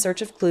there in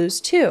search of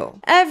clues too.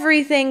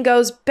 Everything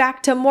goes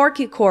back to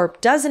Morcubus,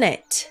 doesn't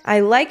it?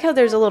 I like how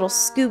there's a little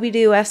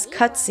Scooby-Doo-esque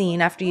cutscene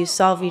after you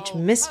solve each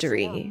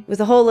mystery,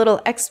 with a whole little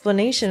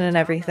explanation and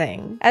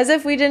everything. As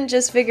if we didn't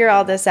just figure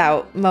all this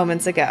out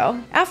moments ago.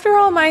 After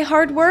all my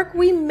hard work,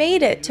 we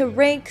made it to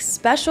rank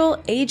Special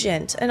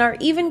Agent and are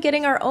even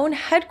getting our own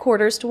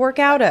headquarters to work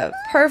out of.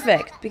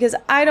 Perfect, because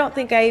I don't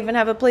think I even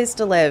have a place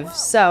to live,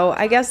 so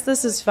I guess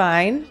this is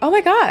fine. Oh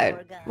my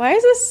god, why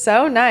is this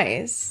so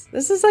nice?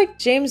 This is like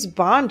James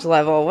Bond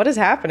level. What is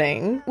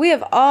happening? We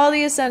have all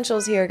the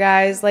essentials here,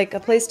 guys, like a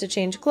place to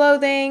change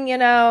clothing, you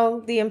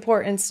know, the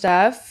important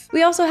stuff.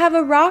 We also have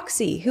a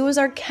Roxy, who is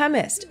our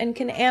chemist and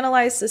can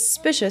analyze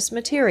suspicious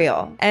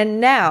material.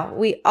 And now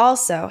we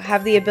also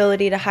have the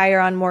ability to hire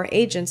on more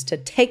agents to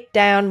take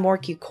down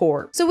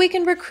Morcubus. So we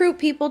can recruit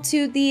people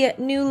to the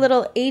new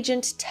little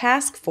agent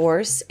task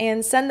force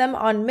and send them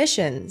on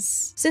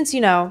missions. Since,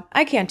 you know,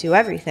 I can't do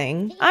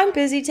everything, I'm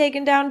busy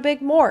taking down Big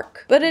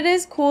Mork. But it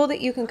is cool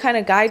that you can kind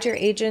of guide your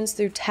agents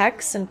through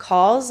texts and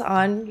calls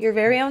on your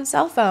very own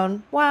cell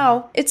phone.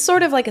 Wow. It's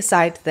sort of like a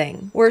side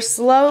thing. We're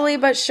slowly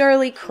but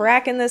surely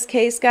cracking this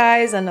case,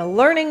 guys, and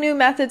learning new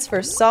methods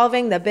for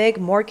solving the big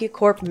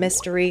Morcubus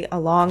mystery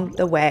along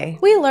the way.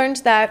 We learned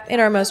that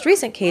in our most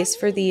recent case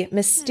for the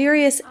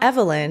mysterious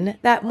Evelyn,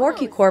 that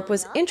Morcubus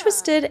was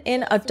interested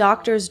in a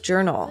doctor's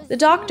journal. The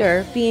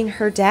doctor being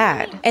her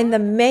dad, and the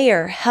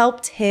mayor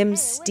helped him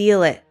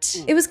steal it.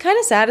 It was kind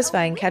of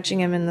satisfying catching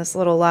him in this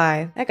little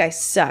lie. That guy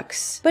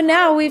sucks. But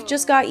now we've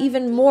just got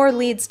even more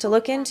leads to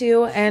look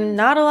into and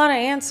not a lot of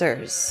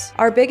answers.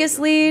 Our biggest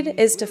lead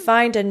is to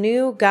find a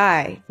new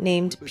guy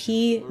named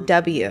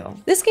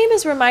PW. This game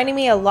is reminding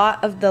me a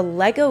lot of the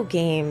Lego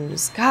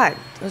games. God,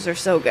 those are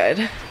so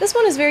good. This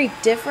one is very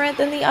different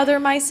than the other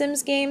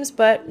MySims games,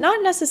 but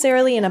not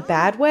necessarily in a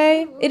bad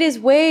way. It is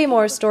way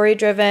more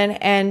story-driven,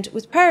 and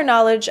with prior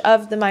knowledge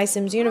of the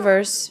MySims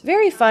universe,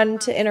 very fun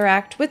to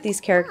interact with these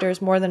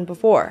characters more than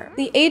before.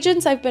 The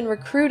agents I've been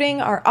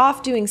recruiting are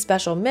off doing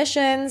special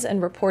missions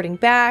and reporting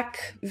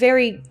back.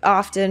 Very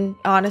often,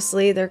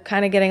 honestly, they're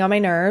kind of getting on my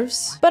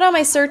nerves. But on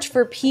my search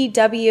for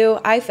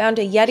PW, I found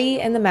a Yeti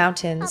in the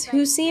mountains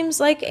who seems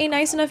like a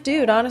nice enough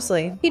dude,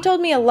 honestly. He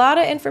told me a lot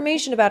of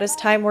information about his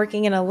time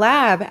working in a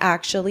lab,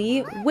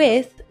 actually,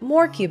 with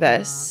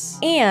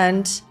Morcubus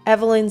and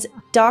Evelyn's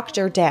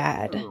doctor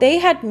dad. They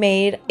had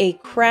made a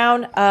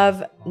crown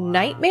of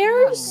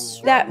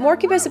nightmares that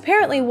Morcubus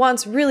apparently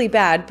wants really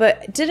bad,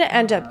 but didn't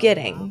end up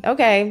getting.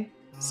 Okay.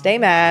 Stay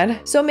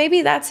mad. So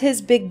maybe that's his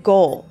big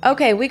goal.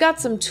 Okay, we got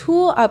some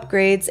tool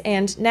upgrades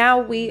and now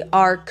we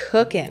are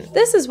cooking.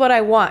 This is what I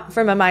want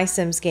from a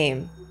MySims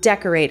game.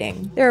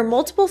 Decorating. There are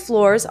multiple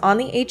floors on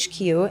the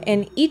HQ,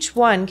 and each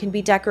one can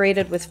be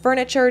decorated with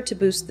furniture to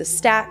boost the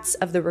stats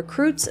of the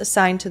recruits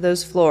assigned to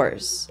those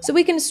floors. So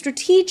we can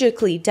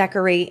strategically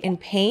decorate in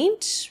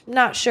paint.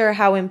 Not sure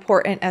how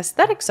important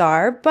aesthetics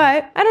are,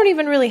 but I don't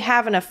even really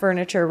have enough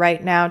furniture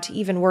right now to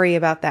even worry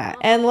about that.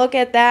 And look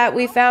at that,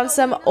 we found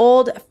some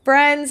old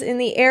friends in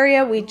the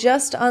area we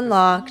just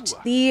unlocked,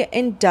 the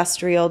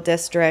Industrial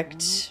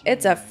District.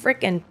 It's a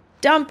frickin'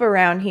 dump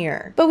around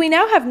here. But we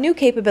now have new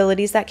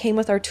capabilities that came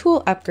with our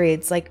tool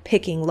upgrades, like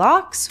picking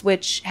locks,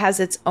 which has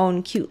its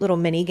own cute little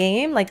mini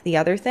game like the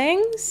other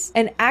things,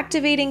 and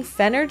activating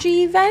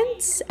Fenergy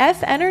vents,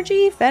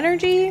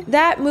 Fenergy,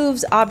 that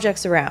moves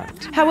objects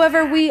around.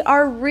 However, we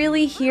are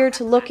really here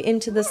to look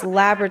into this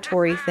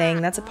laboratory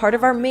thing that's a part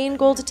of our main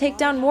goal to take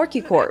down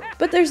Morcubus.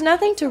 But there's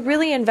nothing to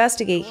really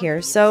investigate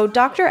here, so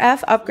Dr.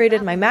 F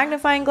upgraded my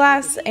magnifying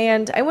glass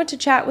and I went to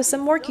chat with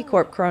some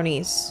Morcubus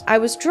cronies. I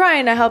was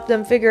trying to help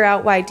them figure out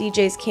out why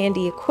DJ's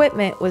candy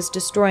equipment was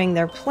destroying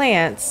their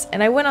plants,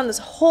 and I went on this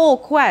whole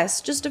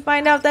quest just to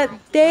find out that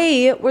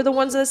they were the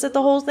ones that set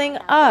the whole thing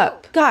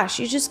up. Gosh,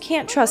 you just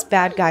can't trust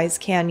bad guys,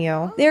 can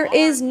you? There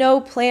is no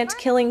plant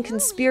killing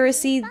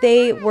conspiracy.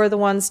 They were the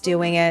ones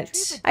doing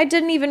it. I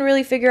didn't even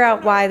really figure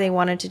out why they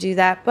wanted to do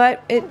that,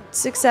 but it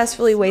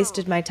successfully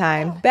wasted my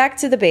time. Back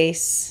to the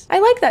base. I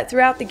like that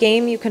throughout the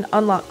game you can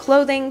unlock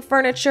clothing,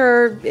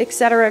 furniture,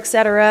 etc.,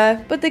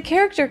 but the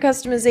character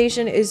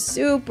customization is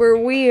super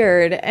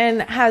weird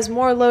and has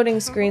more loading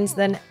screens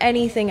than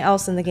anything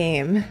else in the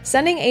game.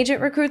 Sending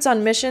agent recruits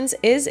on missions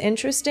is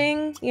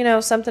interesting, you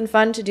know, something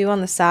fun to do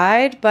on the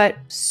side, but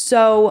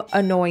so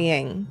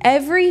annoying.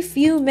 Every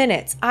few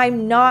minutes,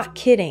 I'm not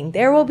kidding,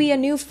 there will be a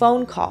new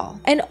phone call,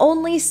 and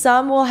only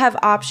some will have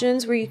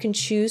options where you can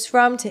choose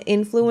from to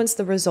influence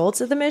the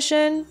results of the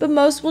mission, but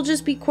most will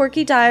just be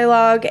quirky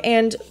dialogue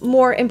and,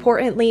 more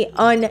importantly,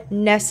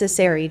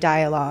 unnecessary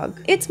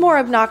dialogue. It's more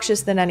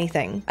obnoxious than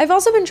anything. I've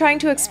also been trying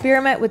to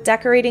experiment with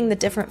decorating the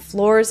different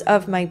floors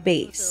of my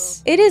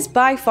base. It is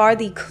by far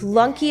the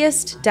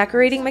clunkiest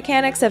decorating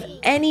mechanics of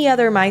any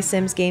other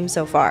MySims game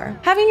so far.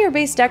 Having your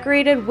base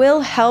decorated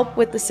will help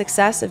with the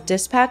success of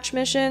dispatch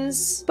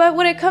missions, but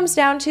what it comes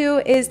down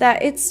to is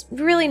that it's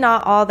really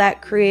not all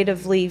that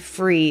creatively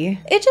free.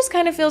 It just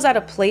kind of feels out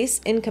of place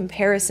in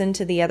comparison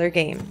to the other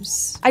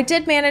games. I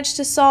did manage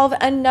to solve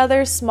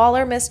another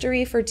smaller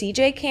mystery for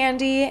DJ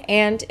Candy,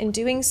 and in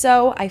doing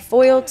so, I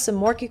foiled some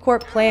Morky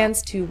Corp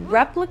plans to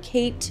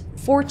replicate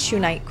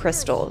Fortunite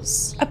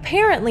crystals.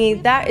 Apparently,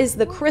 that is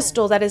the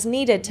crystal that is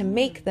needed to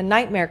make the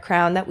nightmare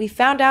crown that we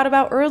found out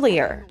about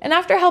earlier. And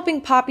after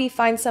helping Poppy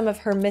find some of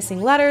her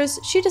missing letters,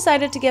 she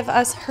decided to give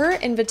us her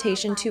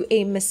invitation to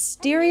a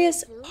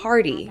mysterious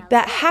party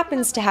that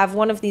happens to have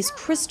one of these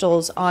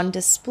crystals on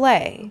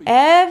display.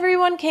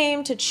 Everyone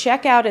came to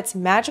check out its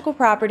magical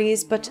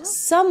properties, but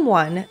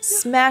someone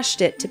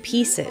smashed it to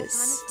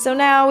pieces. So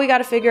now we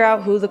gotta figure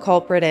out who the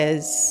culprit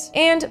is.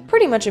 And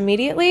pretty much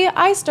immediately,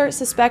 I start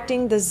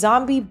suspecting the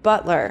zombie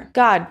butler.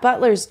 God,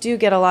 butlers do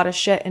get a lot of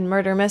shit in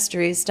murder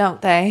mysteries,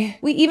 don't they?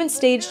 We even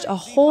staged a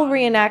whole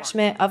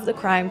reenactment of the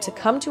crime to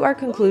come to our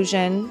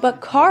conclusion,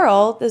 but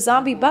Carl, the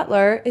zombie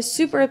butler, is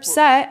super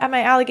upset at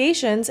my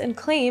allegations and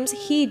claims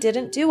he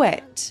didn't do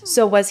it.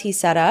 So was he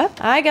set up?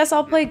 I guess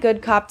I'll play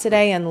good cop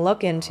today and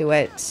look into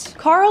it.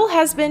 Carl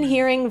has been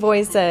hearing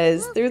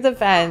voices through the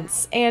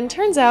vents, and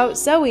turns out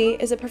Zoe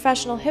is a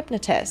professional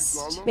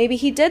hypnotist. Maybe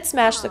he did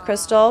smash the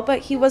crystal, but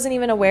he wasn't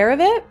even aware of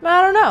it?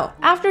 I don't know.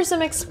 After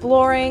some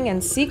exploring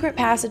and secret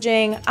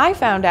passaging, I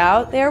found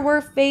out there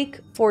were fake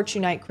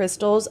Fortunite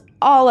crystals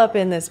all up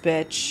in this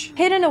bitch,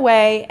 hidden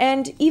away,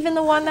 and even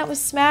the one that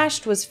was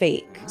smashed was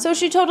fake. So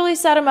she totally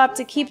set him up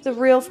to keep the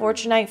real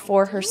Fortunite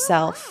for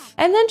herself,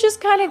 and then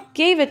just kind of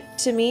gave it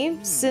to me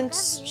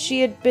since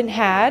she had been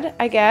had,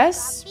 I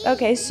guess.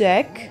 Okay,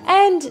 sick.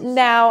 And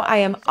now I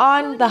am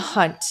on the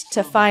hunt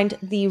to find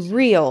the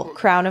real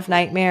Crown of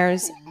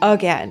Nightmares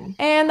again.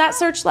 And that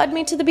search led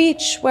me to the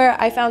beach, where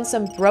I found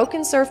some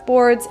broken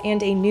surfboards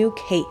and a new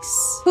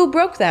case. Who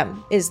broke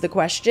them is the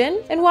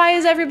question, and why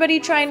is everybody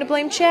trying to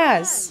blame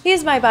Chaz? He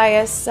is my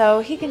bias,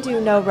 so he can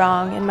do no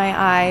wrong in my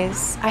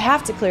eyes. I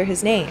have to clear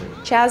his name.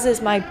 Chaz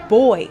is my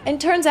boy, and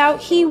turns out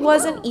he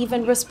wasn't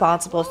even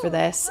responsible for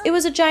this. It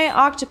was a giant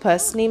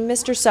octopus named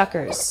Mr.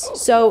 Suckers.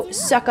 So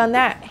suck on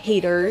that,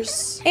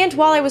 haters. And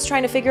while I was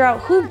trying to figure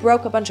out who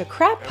broke a bunch of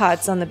crab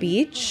pots on the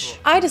beach,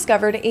 I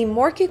discovered a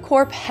Morky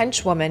Corp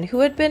henchwoman who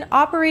had been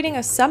operating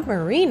a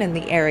submarine in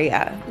the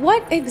area.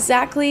 What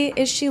exactly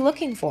is she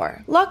looking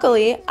for?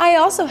 Luckily, I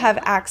also have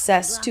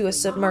access to a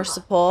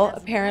submersible,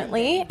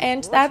 apparently,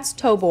 and that's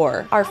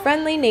Tobor, our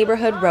friendly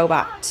neighborhood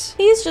robot.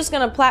 He's just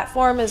gonna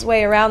platform his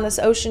way around this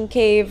ocean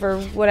cave or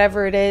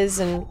whatever it is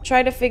and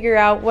try to figure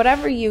out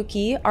whatever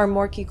Yuki, our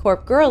Morky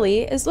Corp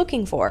girly, is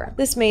looking for.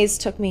 This maze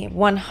took me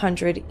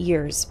 100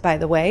 years, by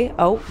the way.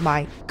 Oh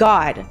my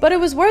god. But it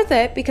was worth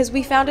it because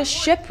we found a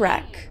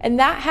shipwreck, and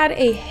that had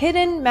a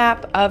hidden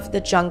map of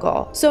the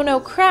jungle. So no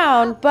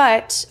crown,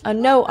 but a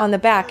note on the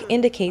back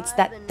indicates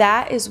that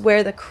that is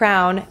where the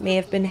crown may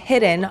have been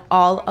hidden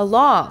all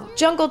along.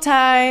 Jungle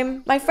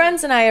time! My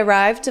friends and I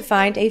arrived to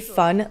find a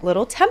fun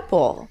little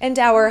temple, and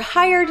our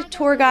hired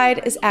tour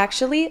guide is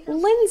actually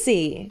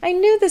Lindsay. I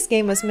knew this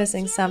game was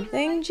missing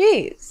something,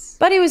 jeez.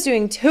 But he was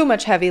doing too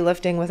much heavy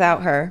lifting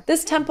without her.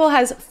 This temple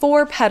has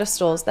 4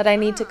 pedestals that I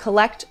need to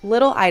collect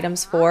little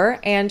items for,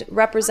 and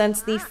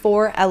represents the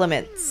 4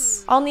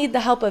 elements. I'll need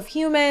the help of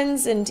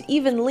humans and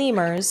even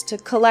lemurs to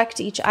collect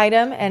each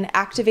item and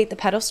activate the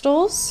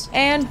pedestals.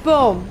 And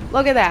boom,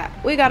 look at that.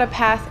 We got a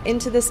path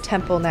into this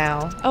temple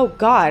now. Oh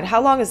god,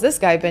 how long has this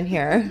guy been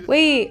here?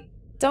 Wait.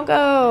 Don't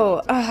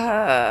go.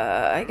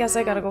 I guess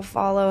I gotta go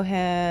follow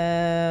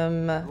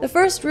him. The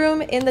first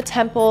room in the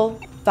temple,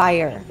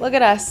 fire. Look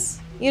at us.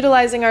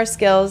 utilizing our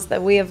skills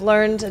that we have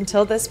learned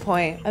until this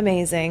point.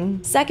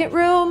 Amazing. Second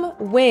room,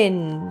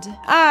 wind.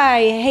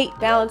 I hate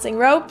balancing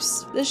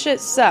ropes. This shit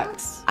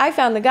sucks. I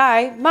found the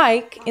guy,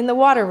 Mike, in the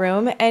water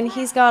room, and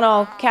he's gone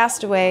all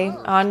castaway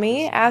on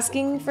me,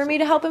 asking for me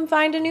to help him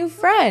find a new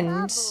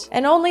friend.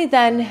 And only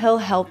then he'll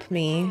help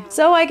me.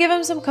 So I give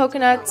him some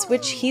coconuts,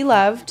 which he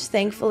loved,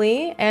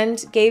 thankfully,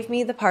 and gave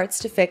me the parts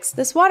to fix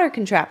this water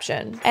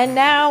contraption. And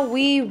now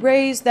we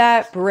raise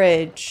that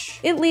bridge.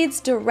 It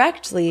leads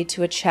directly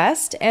to a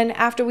chest, and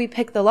after we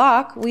pick the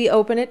lock, we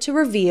open it to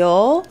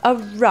reveal a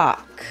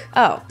rock.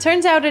 Oh,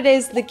 turns out it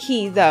is the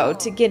key, though,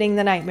 to getting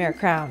the Nightmare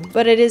Crown,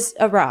 but it is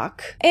a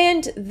rock.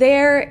 And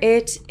there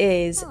it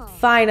is.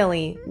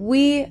 Finally,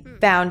 we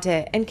found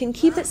it and can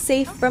keep it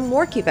safe from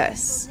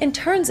Morcubus. And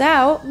turns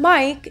out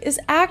Mike is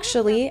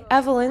actually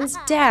Evelyn's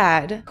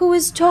dad, who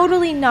is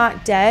totally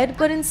not dead,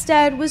 but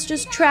instead was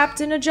just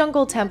trapped in a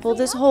jungle temple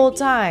this whole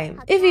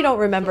time. If you don't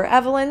remember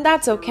Evelyn,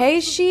 that's okay.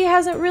 She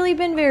hasn't really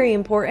been very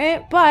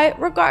important, but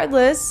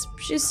regardless,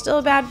 she's still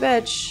a bad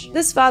bitch.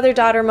 This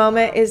father-daughter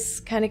moment is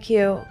kind of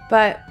cute,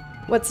 but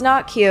what's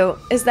not cute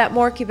is that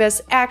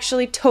Morcubus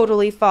actually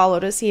totally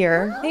followed us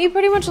here. He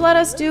pretty much let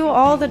us do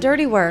all the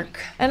dirty work.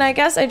 And I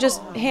guess I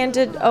just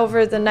handed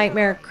over the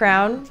Nightmare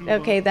Crown.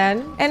 Okay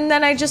then. And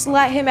then I just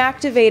let him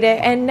activate it,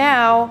 and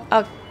now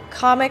a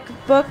comic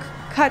book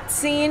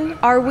cutscene?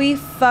 Are we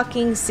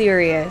fucking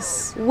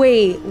serious?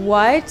 Wait,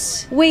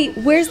 what? Wait,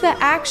 where's the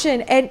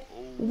action? And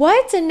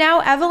what? And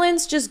now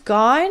Evelyn's just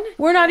gone?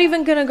 We're not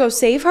even gonna go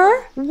save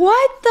her?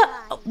 What the?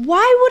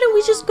 Why wouldn't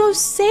we just go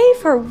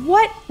save her?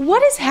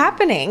 What is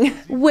happening?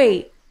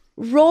 Wait,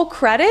 roll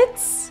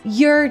credits?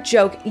 You're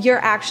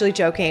actually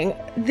joking.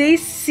 They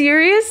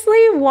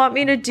seriously want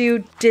me to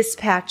do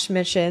dispatch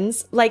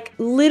missions, like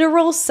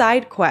literal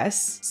side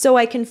quests, so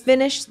I can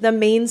finish the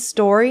main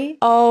story?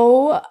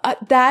 Oh,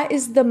 that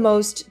is the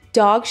most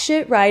dog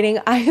shit writing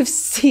I have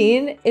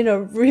seen in a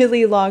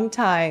really long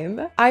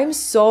time. I'm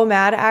so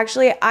mad,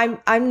 actually.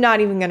 I'm not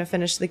even gonna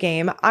finish the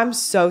game. I'm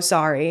so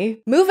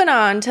sorry. Moving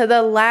on to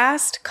the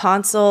last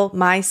console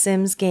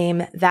MySims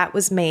game that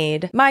was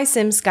made,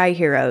 MySims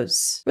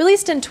Skyheroes.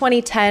 Released in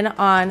 2010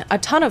 on a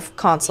ton of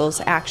consoles,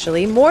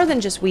 actually, more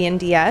than just Wii and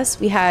DS.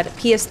 We had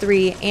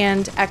PS3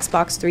 and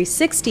Xbox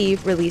 360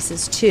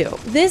 releases too.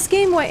 This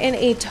game went in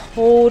a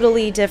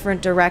totally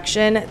different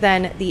direction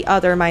than the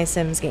other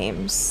MySims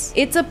games.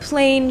 It's a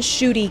plain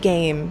shooty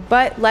game,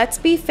 but let's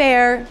be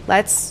fair,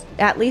 let's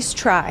at least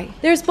try.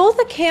 There's both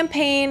a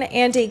campaign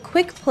and a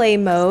quick play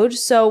mode,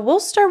 so we'll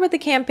start with the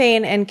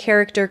campaign and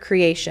character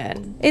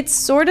creation. It's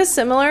sort of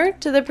similar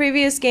to the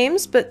previous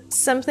games, but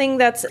something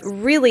that's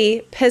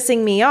really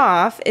pissing me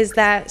off is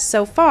that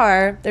so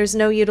far there's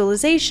no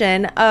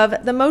utilization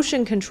of the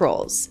motion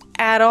controls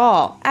at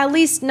all. At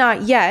least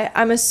not yet.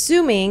 I'm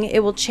assuming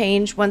it will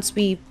change once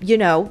we, you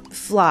know,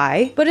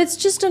 fly. But it's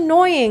just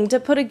annoying to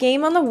put a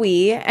game on the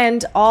Wii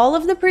and all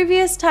of the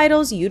previous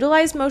titles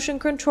utilize motion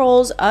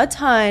controls a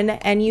ton,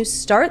 and you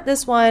start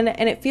this one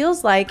and it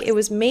feels like it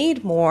was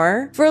made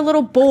more for a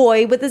little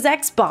boy with his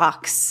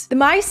Xbox. The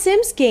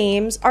MySims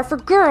games are for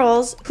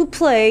girls who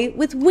play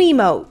with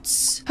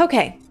Wiimotes.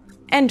 Okay.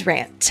 End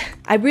rant.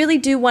 I really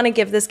do want to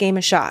give this game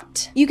a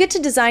shot. You get to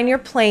design your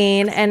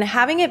plane, and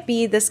having it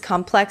be this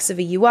complex of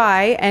a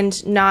UI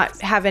and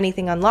not have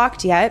anything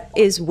unlocked yet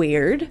is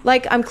weird.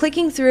 Like, I'm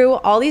clicking through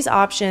all these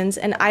options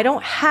and I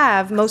don't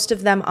have most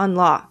of them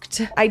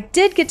unlocked. I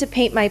did get to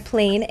paint my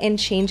plane and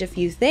change a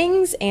few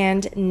things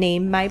and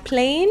name my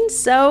plane,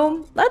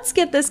 so let's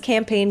get this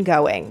campaign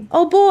going.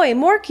 Oh boy,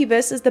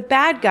 Morcubus is the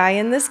bad guy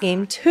in this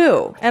game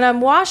too, and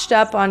I'm washed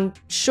up on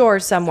shore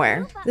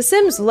somewhere. The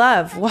Sims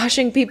love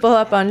washing people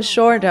up on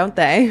shore, don't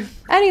they?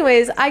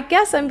 Anyways, I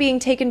guess I'm being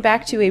taken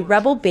back to a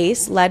rebel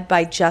base led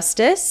by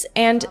Justice,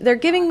 and they're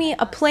giving me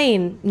a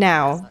plane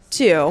now,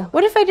 too.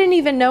 What if I didn't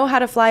even know how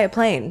to fly a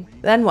plane?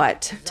 Then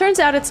what? Turns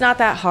out it's not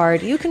that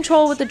hard. You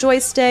control with the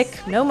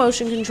joystick, no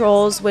motion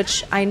controls,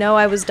 which I know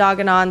I was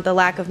dogging on the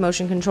lack of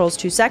motion controls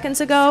 2 seconds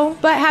ago,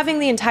 but having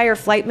the entire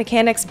flight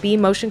mechanics be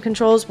motion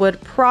controls would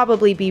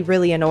probably be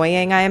really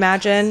annoying, I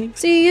imagine.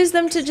 So you use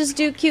them to just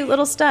do cute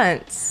little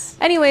stunts.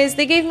 Anyways,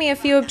 they gave me a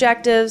few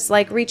objectives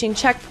like reaching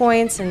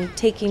checkpoints and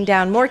taking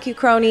down more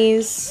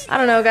cronies. I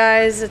don't know,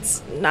 guys,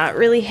 it's not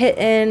really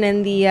hitting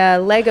in the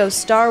Lego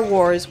Star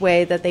Wars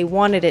way that they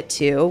wanted it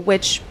to,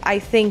 which I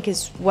think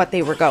is what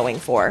they were going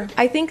for.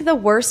 I think the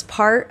worst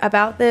part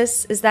about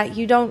this is that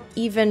you don't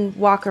even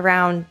walk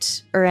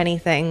around or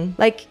anything.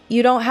 Like,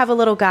 you don't have a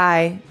little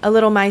guy, a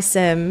little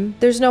MySim.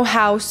 There's no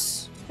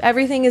house.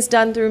 Everything is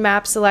done through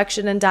map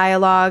selection and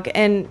dialogue,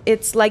 and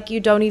it's like you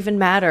don't even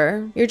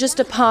matter. You're just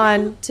a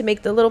pawn to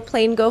make the little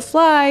plane go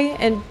fly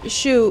and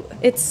shoot.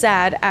 It's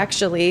sad,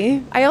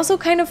 actually. I also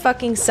kind of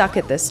fucking suck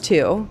at this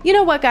too. You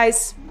know what,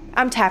 guys?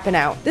 I'm tapping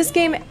out. This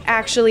game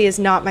actually is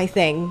not my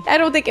thing. I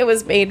don't think it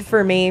was made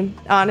for me,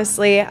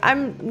 honestly.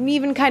 I'm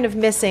even kind of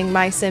missing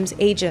MySims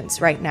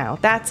Agents right now.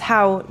 That's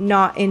how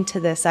not into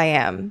this I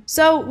am.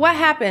 So what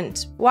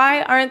happened?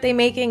 Why aren't they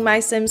making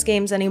MySims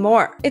games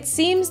anymore? It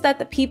seems that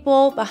the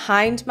people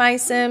behind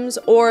MySims,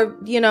 or,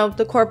 you know,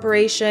 the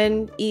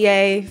corporation,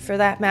 EA for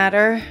that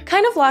matter,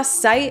 kind of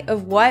lost sight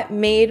of what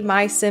made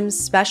MySims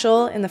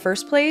special in the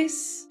first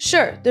place.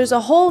 Sure, there's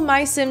a whole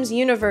MySims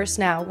universe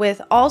now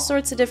with all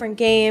sorts of different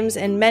games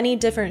and many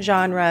different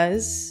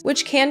genres,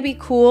 which can be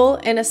cool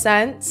in a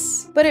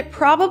sense, but it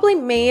probably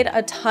made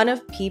a ton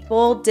of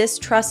people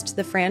distrust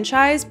the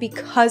franchise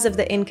because of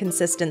the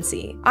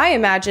inconsistency. I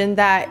imagine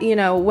that, you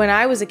know, when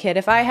I was a kid,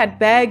 if I had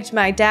begged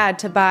my dad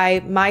to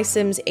buy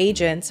MySims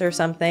Agents or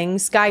something,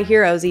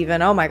 Skyheroes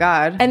even, oh my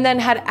god, and then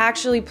had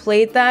actually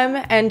played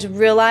them and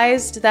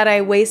realized that I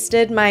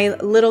wasted my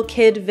little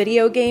kid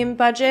video game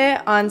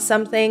budget on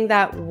something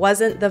that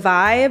wasn't the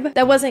vibe,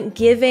 that wasn't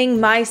giving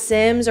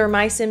MySims or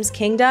MySims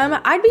Kingdom,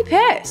 I'd be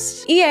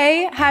pissed.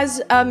 EA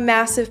has a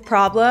massive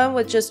problem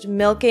with just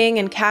milking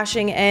and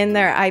cashing in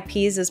their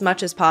IPs as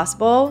much as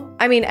possible.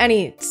 I mean,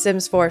 any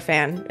Sims 4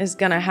 fan is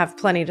gonna have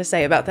plenty to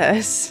say about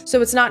this.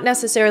 So it's not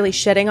necessarily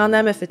shitting on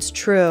them if it's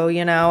true,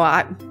 you know,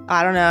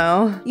 I don't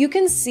know. You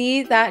can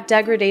see that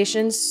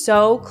degradation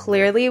so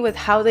clearly with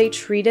how they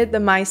treated the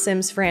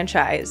MySims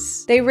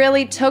franchise. They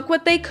really took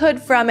what they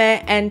could from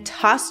it and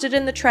tossed it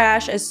in the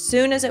trash as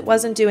soon as it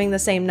wasn't doing the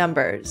same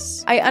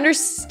numbers. I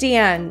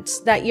understand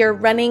that you're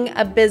running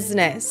a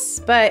business,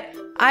 but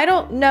I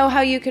don't know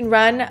how you can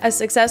run a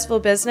successful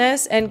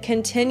business and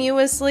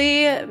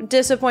continuously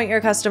disappoint your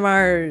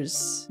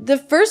customers. The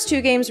first two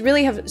games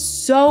really have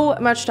so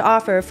much to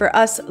offer for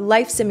us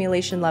life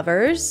simulation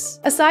lovers.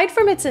 Aside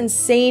from its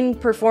insane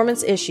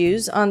performance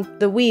issues, on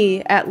the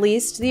Wii at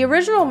least, the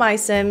original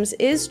MySims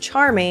is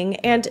charming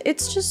and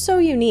it's just so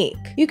unique.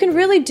 You can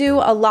really do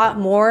a lot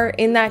more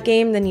in that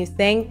game than you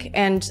think,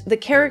 and the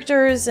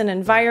characters and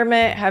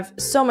environment have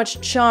so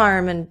much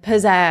charm and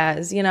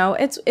pizzazz, you know,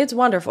 it's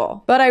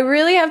wonderful. But I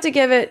really have to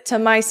give it to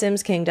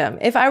MySims Kingdom.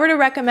 If I were to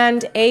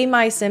recommend a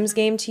MySims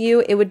game to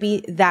you, it would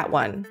be that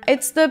one.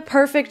 It's the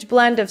perfect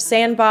blend of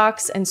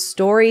sandbox and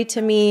story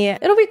to me.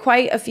 It'll be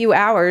quite a few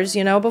hours,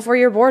 you know, before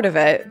you're bored of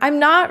it. I'm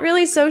not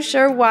really so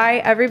sure why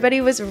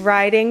everybody was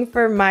riding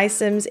for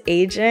MySims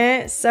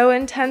Agent so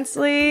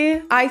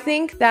intensely. I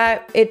think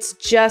that it's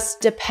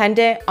just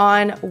dependent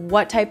on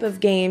what type of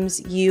games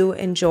you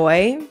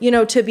enjoy. You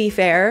know, to be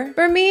fair,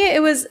 for me,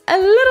 it was a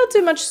little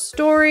too much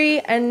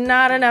story and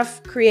not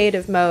enough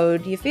creative mode.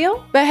 You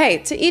feel? But hey,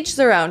 to each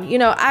their own. You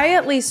know, I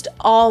at least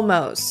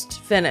almost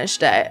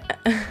finished it.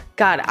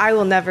 God, I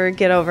will never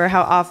get over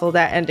how awful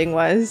that ending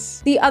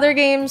was. The other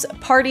games,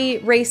 Party,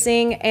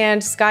 Racing,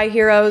 and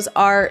Skyheroes,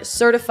 are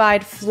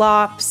certified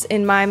flops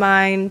in my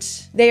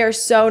mind. They are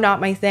so not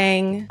my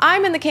thing.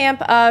 I'm in the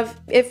camp of,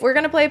 if we're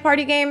gonna play a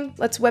party game,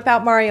 let's whip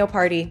out Mario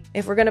Party.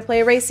 If we're gonna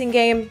play a racing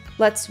game,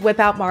 let's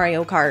whip out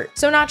Mario Kart.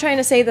 So not trying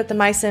to say that the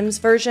MySims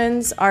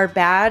versions are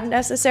bad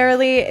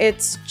necessarily,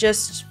 it's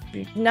just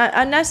not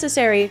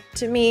unnecessary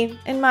to me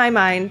in my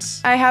mind.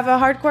 I have a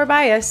hardcore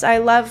bias. I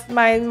love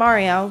my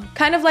Mario.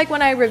 Kind of like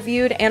when I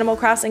reviewed Animal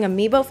Crossing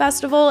Amiibo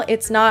Festival,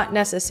 it's not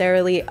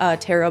necessarily a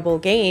terrible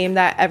game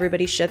that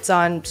everybody shits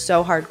on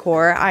so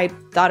hardcore. I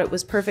thought it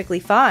was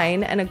perfectly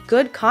fine and a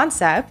good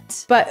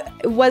concept, but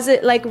was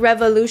it like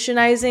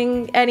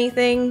revolutionizing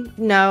anything?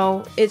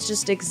 No, it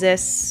just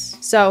exists.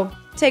 So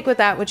take with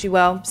that what you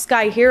will.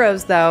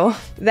 Skyheroes though,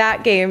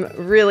 that game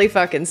really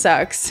fucking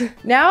sucks.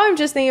 Now I'm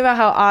just thinking about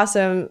how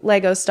awesome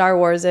Lego Star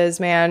Wars is,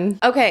 man.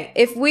 Okay,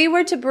 if we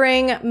were to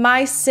bring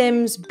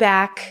MySims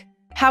back,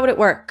 how would it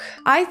work?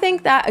 I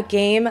think that a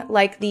game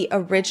like the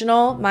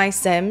original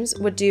MySims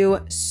would do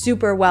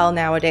super well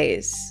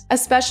nowadays,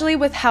 especially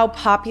with how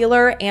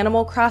popular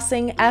Animal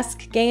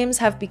Crossing-esque games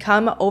have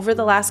become over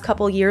the last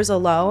couple years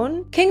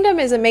alone. Kingdom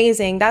is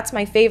amazing, that's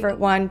my favorite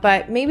one,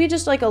 but maybe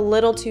just like a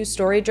little too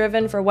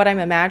story-driven for what I'm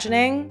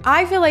imagining.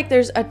 I feel like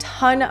there's a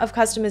ton of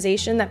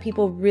customization that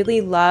people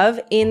really love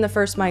in the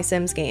first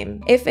MySims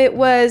game. If it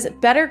was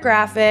better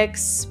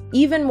graphics,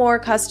 even more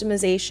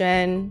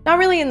customization, not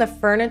really in the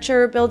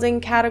furniture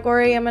building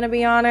category, I'm gonna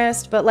be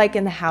honest, but like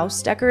in the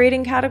house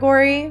decorating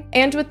category,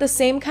 and with the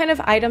same kind of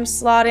item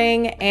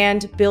slotting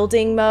and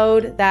building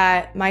mode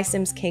that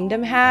MySims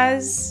Kingdom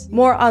has,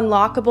 more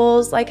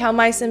unlockables like how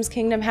MySims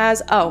Kingdom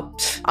has, oh,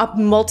 a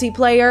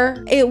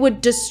multiplayer, it would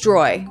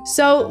destroy.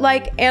 So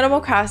like Animal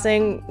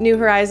Crossing New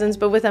Horizons,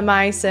 but with a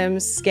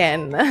MySims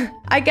skin.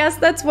 I guess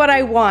that's what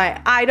I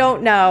want. I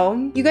don't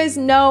know. You guys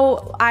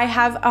know I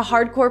have a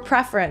hardcore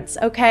preference,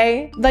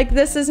 okay? Like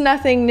this is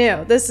nothing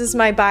new. This is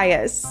my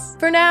bias.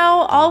 For now,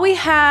 all we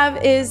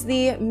have is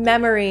the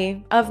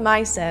memory of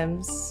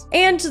MySims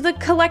and the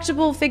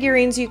collectible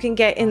figurines you can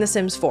get in The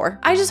Sims 4.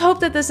 I just hope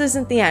that this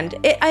isn't the end.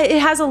 It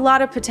has a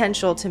lot of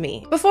potential to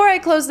me. Before I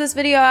close this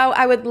video out,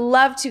 I would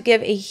love to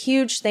give a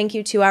huge thank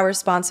you to our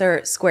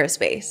sponsor,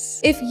 Squarespace.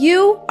 If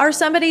you are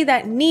somebody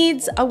that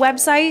needs a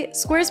website,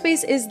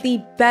 Squarespace is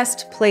the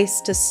best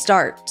place to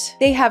start.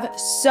 They have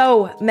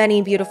so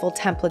many beautiful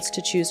templates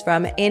to choose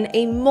from in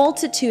a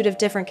multitude of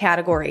different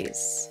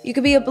categories. You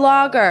could be a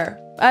blogger,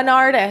 an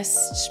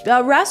artist,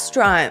 a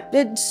restaurant,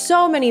 and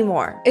so many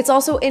more. It's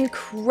also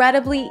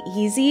incredibly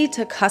easy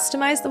to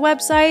customize the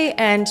website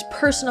and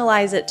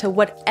personalize it to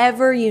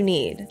whatever you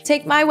need.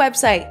 Take my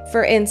website,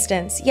 for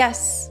instance.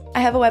 Yes, I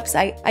have a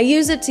website. I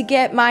use it to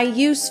get my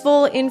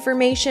useful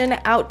information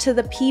out to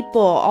the people,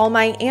 all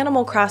my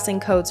Animal Crossing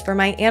codes for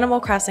my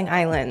Animal Crossing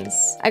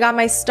islands. I got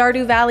my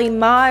Stardew Valley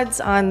mods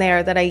on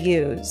there that I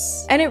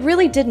use. And it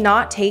really did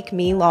not take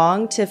me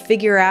long to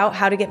figure out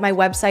how to get my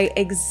website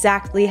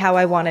exactly how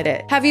I wanted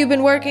it. Have you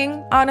been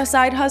working on a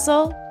side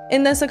hustle?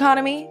 In this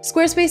economy,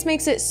 Squarespace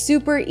makes it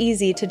super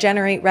easy to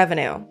generate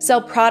revenue.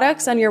 Sell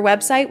products on your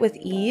website with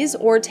ease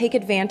or take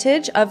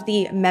advantage of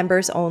the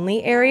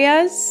members-only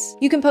areas.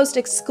 You can post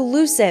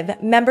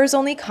exclusive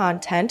members-only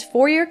content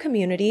for your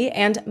community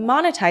and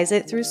monetize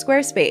it through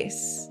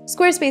Squarespace.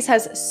 Squarespace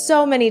has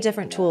so many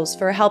different tools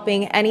for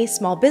helping any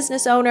small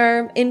business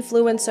owner,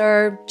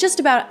 influencer, just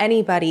about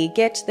anybody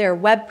get their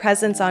web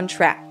presence on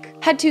track.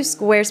 Head to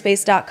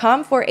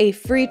squarespace.com for a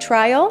free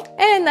trial,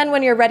 and then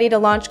when you're ready to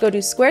launch, go to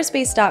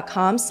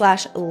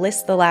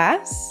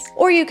squarespace.com/listthelass,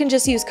 or you can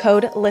just use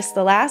code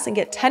listthelass and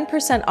get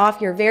 10% off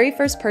your very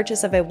first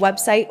purchase of a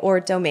website or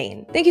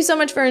domain. Thank you so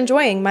much for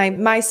enjoying my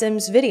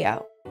MySims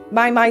video.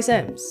 By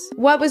MySims.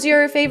 What was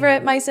your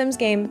favorite MySims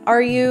game?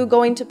 Are you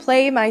going to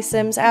play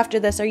MySims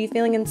after this? Are you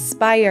feeling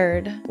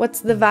inspired?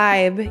 What's the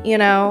vibe? You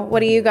know,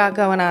 what do you got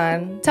going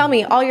on? Tell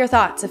me all your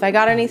thoughts. If I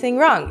got anything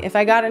wrong, if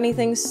I got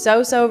anything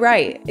so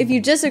right. If you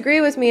disagree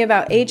with me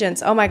about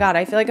agents, oh my God,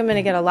 I feel like I'm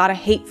gonna get a lot of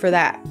hate for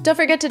that. Don't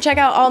forget to check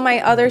out all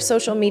my other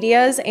social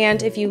medias.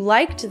 And if you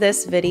liked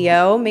this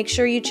video, make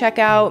sure you check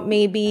out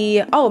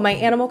maybe, my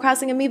Animal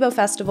Crossing Amiibo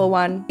Festival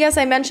one. Yes,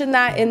 I mentioned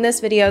that in this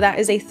video. That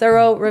is a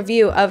thorough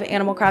review of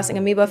Animal Crossing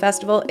Amiibo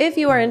Festival if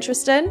you are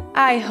interested.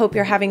 I hope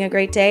you're having a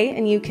great day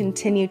and you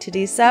continue to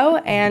do so,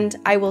 and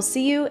I will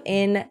see you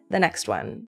in the next one.